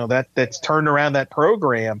that that's turned around that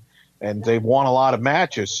program, and they've won a lot of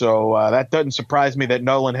matches. So that doesn't surprise me that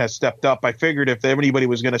Nolan has stepped up. I figured if anybody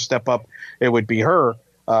was going to step up, it would be her.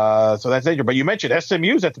 So that's dangerous. But you mentioned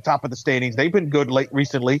SMU's at the top of the standings. They've been good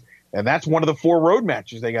recently, and that's one of the 4 road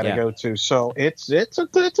matches they got to go to. So it's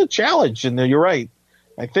a challenge, and you're right.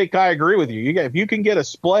 I think I agree with you. If you can get a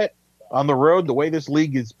split on the road, the way this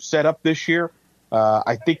league is set up this year,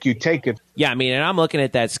 I think you take it. Yeah, I mean, and I'm looking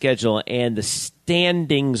at that schedule and the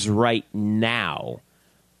standings right now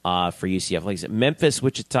for UCF. Like I said, Memphis,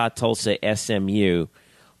 Wichita, Tulsa, SMU.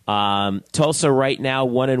 Tulsa right now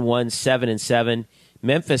 1-1, 7-7.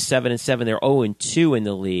 Memphis 7-7. They're 0-2 in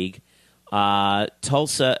the league.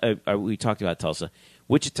 Tulsa, we talked about Tulsa.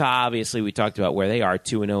 Wichita, obviously, we talked about where they are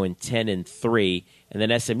 2-0 and 10-3, and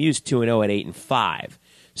then SMU's 2-0 at 8-5.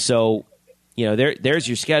 So, there's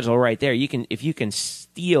your schedule right there. If you can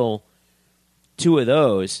steal 2 of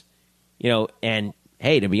those, and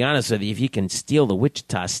hey, to be honest with you, if you can steal the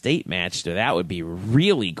Wichita State match, that would be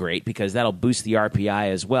really great because that'll boost the RPI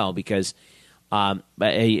as well. Because,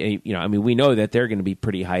 we know that they're going to be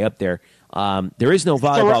pretty high up there. There is no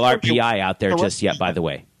volleyball RPI out there just yet, by the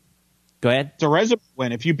way. Go ahead. It's a resume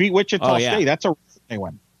win. If you beat Wichita State, that's a resume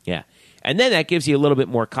win. Yeah. And then that gives you a little bit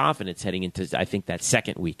more confidence heading into, I think, that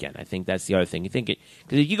second weekend. I think that's the other thing. You think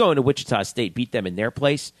because if you go into Wichita State, beat them in their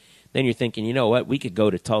place, then you're thinking, you know what, we could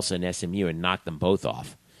go to Tulsa and SMU and knock them both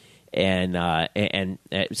off. And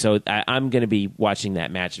so I'm going to be watching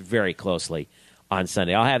that match very closely on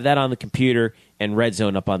Sunday. I'll have that on the computer and Red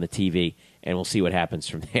Zone up on the TV, and we'll see what happens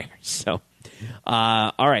from there. So,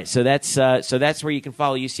 all right. So that's where you can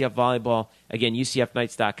follow UCF volleyball. Again,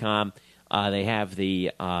 UCFKnights.com. They have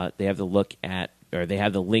the look at, or they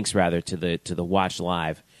have the links rather to the watch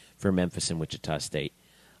live for Memphis and Wichita State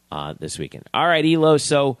this weekend. All right, Elo.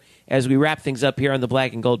 So as we wrap things up here on the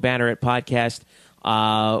Black and Gold Banneret podcast,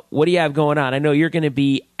 what do you have going on? I know you're going to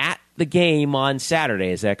be at the game on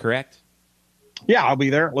Saturday. Is that correct? Yeah, I'll be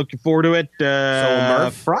there. Looking forward to it. So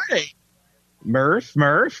Murph? Friday.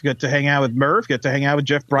 Murph. Get to hang out with Murph. Get to hang out with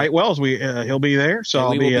Jeff Brightwell. He'll be there.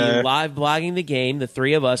 So we will be live blogging the game, the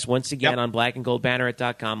three of us, once again on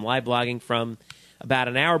blackandgoldbanneret.com, live blogging from about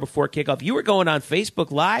an hour before kickoff. You were going on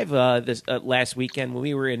Facebook Live this last weekend when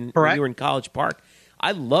we were in College Park.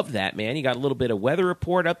 I love that, man. You got a little bit of weather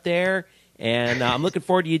report up there, and I'm looking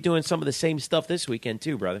forward to you doing some of the same stuff this weekend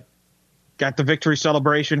too, brother. Got the victory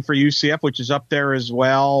celebration for UCF, which is up there as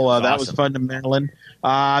well. That was fun to Maryland.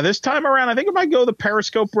 This time around, I think I might go the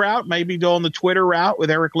Periscope route, maybe go on the Twitter route with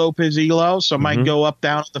Eric Lopez Elo. So I might go up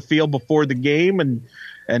down the field before the game and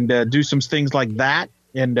do some things like that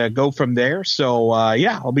and go from there. So,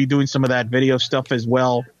 I'll be doing some of that video stuff as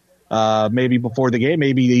well, maybe before the game,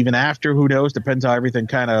 maybe even after. Who knows? Depends how everything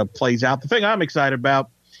kind of plays out. The thing I'm excited about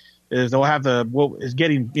is they'll have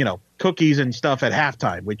getting, cookies and stuff at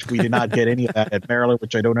halftime, which we did not get any of that at Maryland,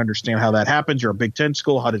 which I don't understand how that happens. You're a Big Ten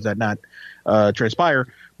school. How does that not transpire?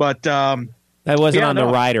 But that wasn't on the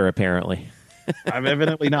rider, apparently. I'm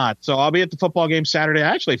evidently not. So I'll be at the football game Saturday.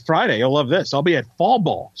 Actually, Friday. You'll love this. I'll be at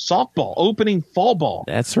softball, opening fall ball.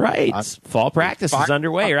 That's right. Fall practice is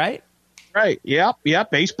underway, right? Right. Yep.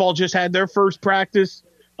 Baseball just had their first practice.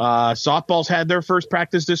 Softball's had their first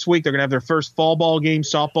practice this week. They're going to have their first fall ball game.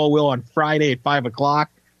 Softball will on Friday at 5:00.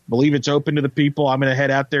 Believe it's open to the people. I'm going to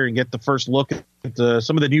head out there and get the first look at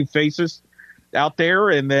some of the new faces out there,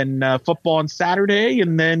 and then football on Saturday,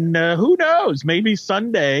 and then who knows, maybe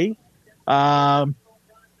Sunday. And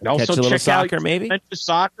also check soccer, out maybe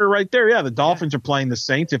soccer right there. Yeah, the Dolphins are playing the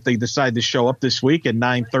Saints if they decide to show up this week at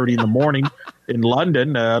 9:30 in the morning in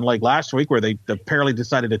London, unlike last week where they apparently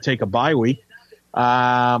decided to take a bye week.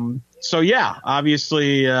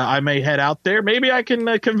 Obviously, I may head out there. Maybe I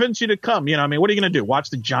can convince you to come. What are you going to do? Watch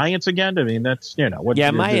the Giants again? I mean, that's, what.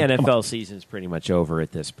 Yeah, my NFL season's pretty much over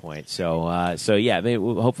at this point. So maybe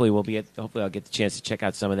hopefully I'll get the chance to check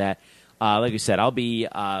out some of that. Like I said, I'll be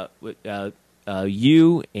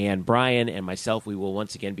you and Brian and myself. We will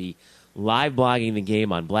once again be live blogging the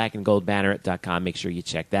game on blackandgoldbanneret.com. Make sure you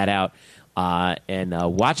check that out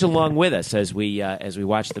and watch along with us as we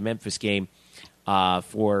watch the Memphis game.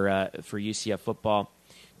 For UCF football.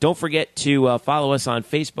 Don't forget to follow us on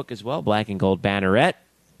Facebook as well, Black and Gold Banneret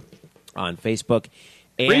on Facebook.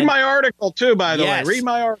 And read my article too, by the way. Read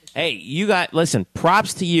my article. Hey, listen,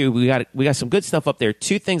 props to you. We got some good stuff up there.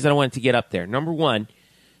 Two things that I wanted to get up there. Number one,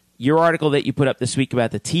 your article that you put up this week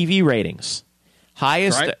about the TV ratings.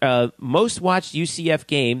 Highest, most watched UCF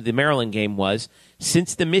game, the Maryland game was,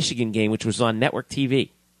 since the Michigan game, which was on Network TV,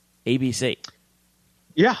 ABC.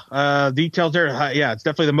 Yeah, details there. It's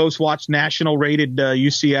definitely the most watched national rated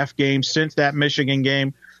UCF game since that Michigan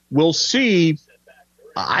game. We'll see.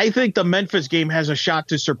 I think the Memphis game has a shot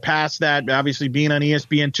to surpass that. Obviously, being on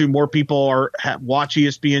ESPN2, more people watch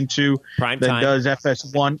ESPN2 than does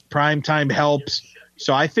FS1. Primetime helps.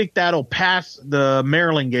 So I think that'll pass the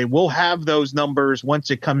Maryland game. We'll have those numbers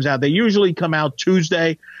once it comes out. They usually come out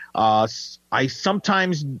Tuesday. I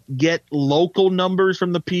sometimes get local numbers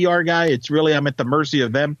from the PR guy. I'm at the mercy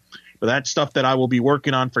of them. But that's stuff that I will be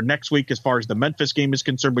working on for next week as far as the Memphis game is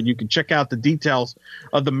concerned. But you can check out the details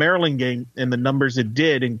of the Maryland game and the numbers it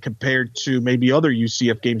did and compared to maybe other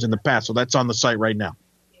UCF games in the past. So that's on the site right now.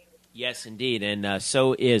 Yes, indeed. And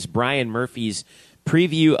so is Brian Murphy's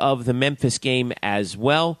preview of the Memphis game as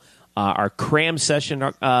well. Our cram session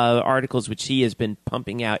articles, which he has been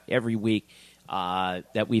pumping out every week,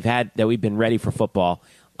 that we've been ready for football.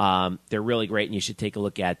 They're really great, and you should take a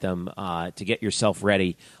look at them to get yourself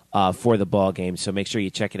ready for the ball game. So make sure you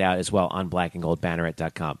check it out as well on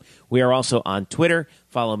blackandgoldbanneret.com. We are also on Twitter.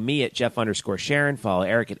 Follow me at Jeff_Sharon. Follow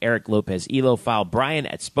Eric at Eric Lopez Elo. Follow Brian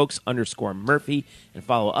at Spokes_Murphy. And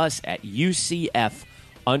follow us at UCF_Banneret.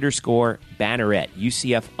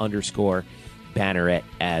 UCF_Banneret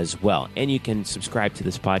as well. And you can subscribe to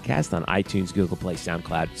this podcast on iTunes, Google Play,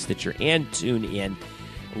 SoundCloud, Stitcher, and TuneIn.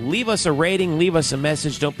 Leave us a rating. Leave us a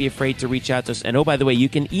message. Don't be afraid to reach out to us. And, oh, by the way, you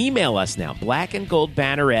can email us now,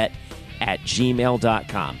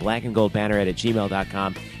 blackandgoldbanneret@gmail.com.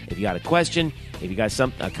 blackandgoldbanneret@gmail.com. If you got a question, if you got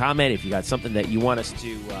a comment, if you got something that you want us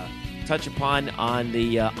to touch upon on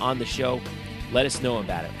the show, let us know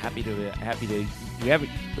about it. Happy to. Believe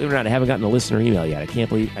it or not, I haven't gotten a listener email yet. I can't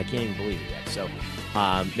even believe it yet. So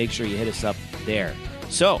make sure you hit us up there.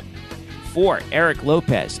 So for Eric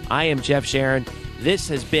Lopez, I am Jeff Sharon. This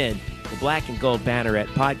has been the Black and Gold Banneret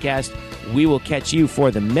podcast. We will catch you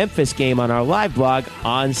for the Memphis game on our live blog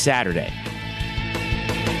on Saturday.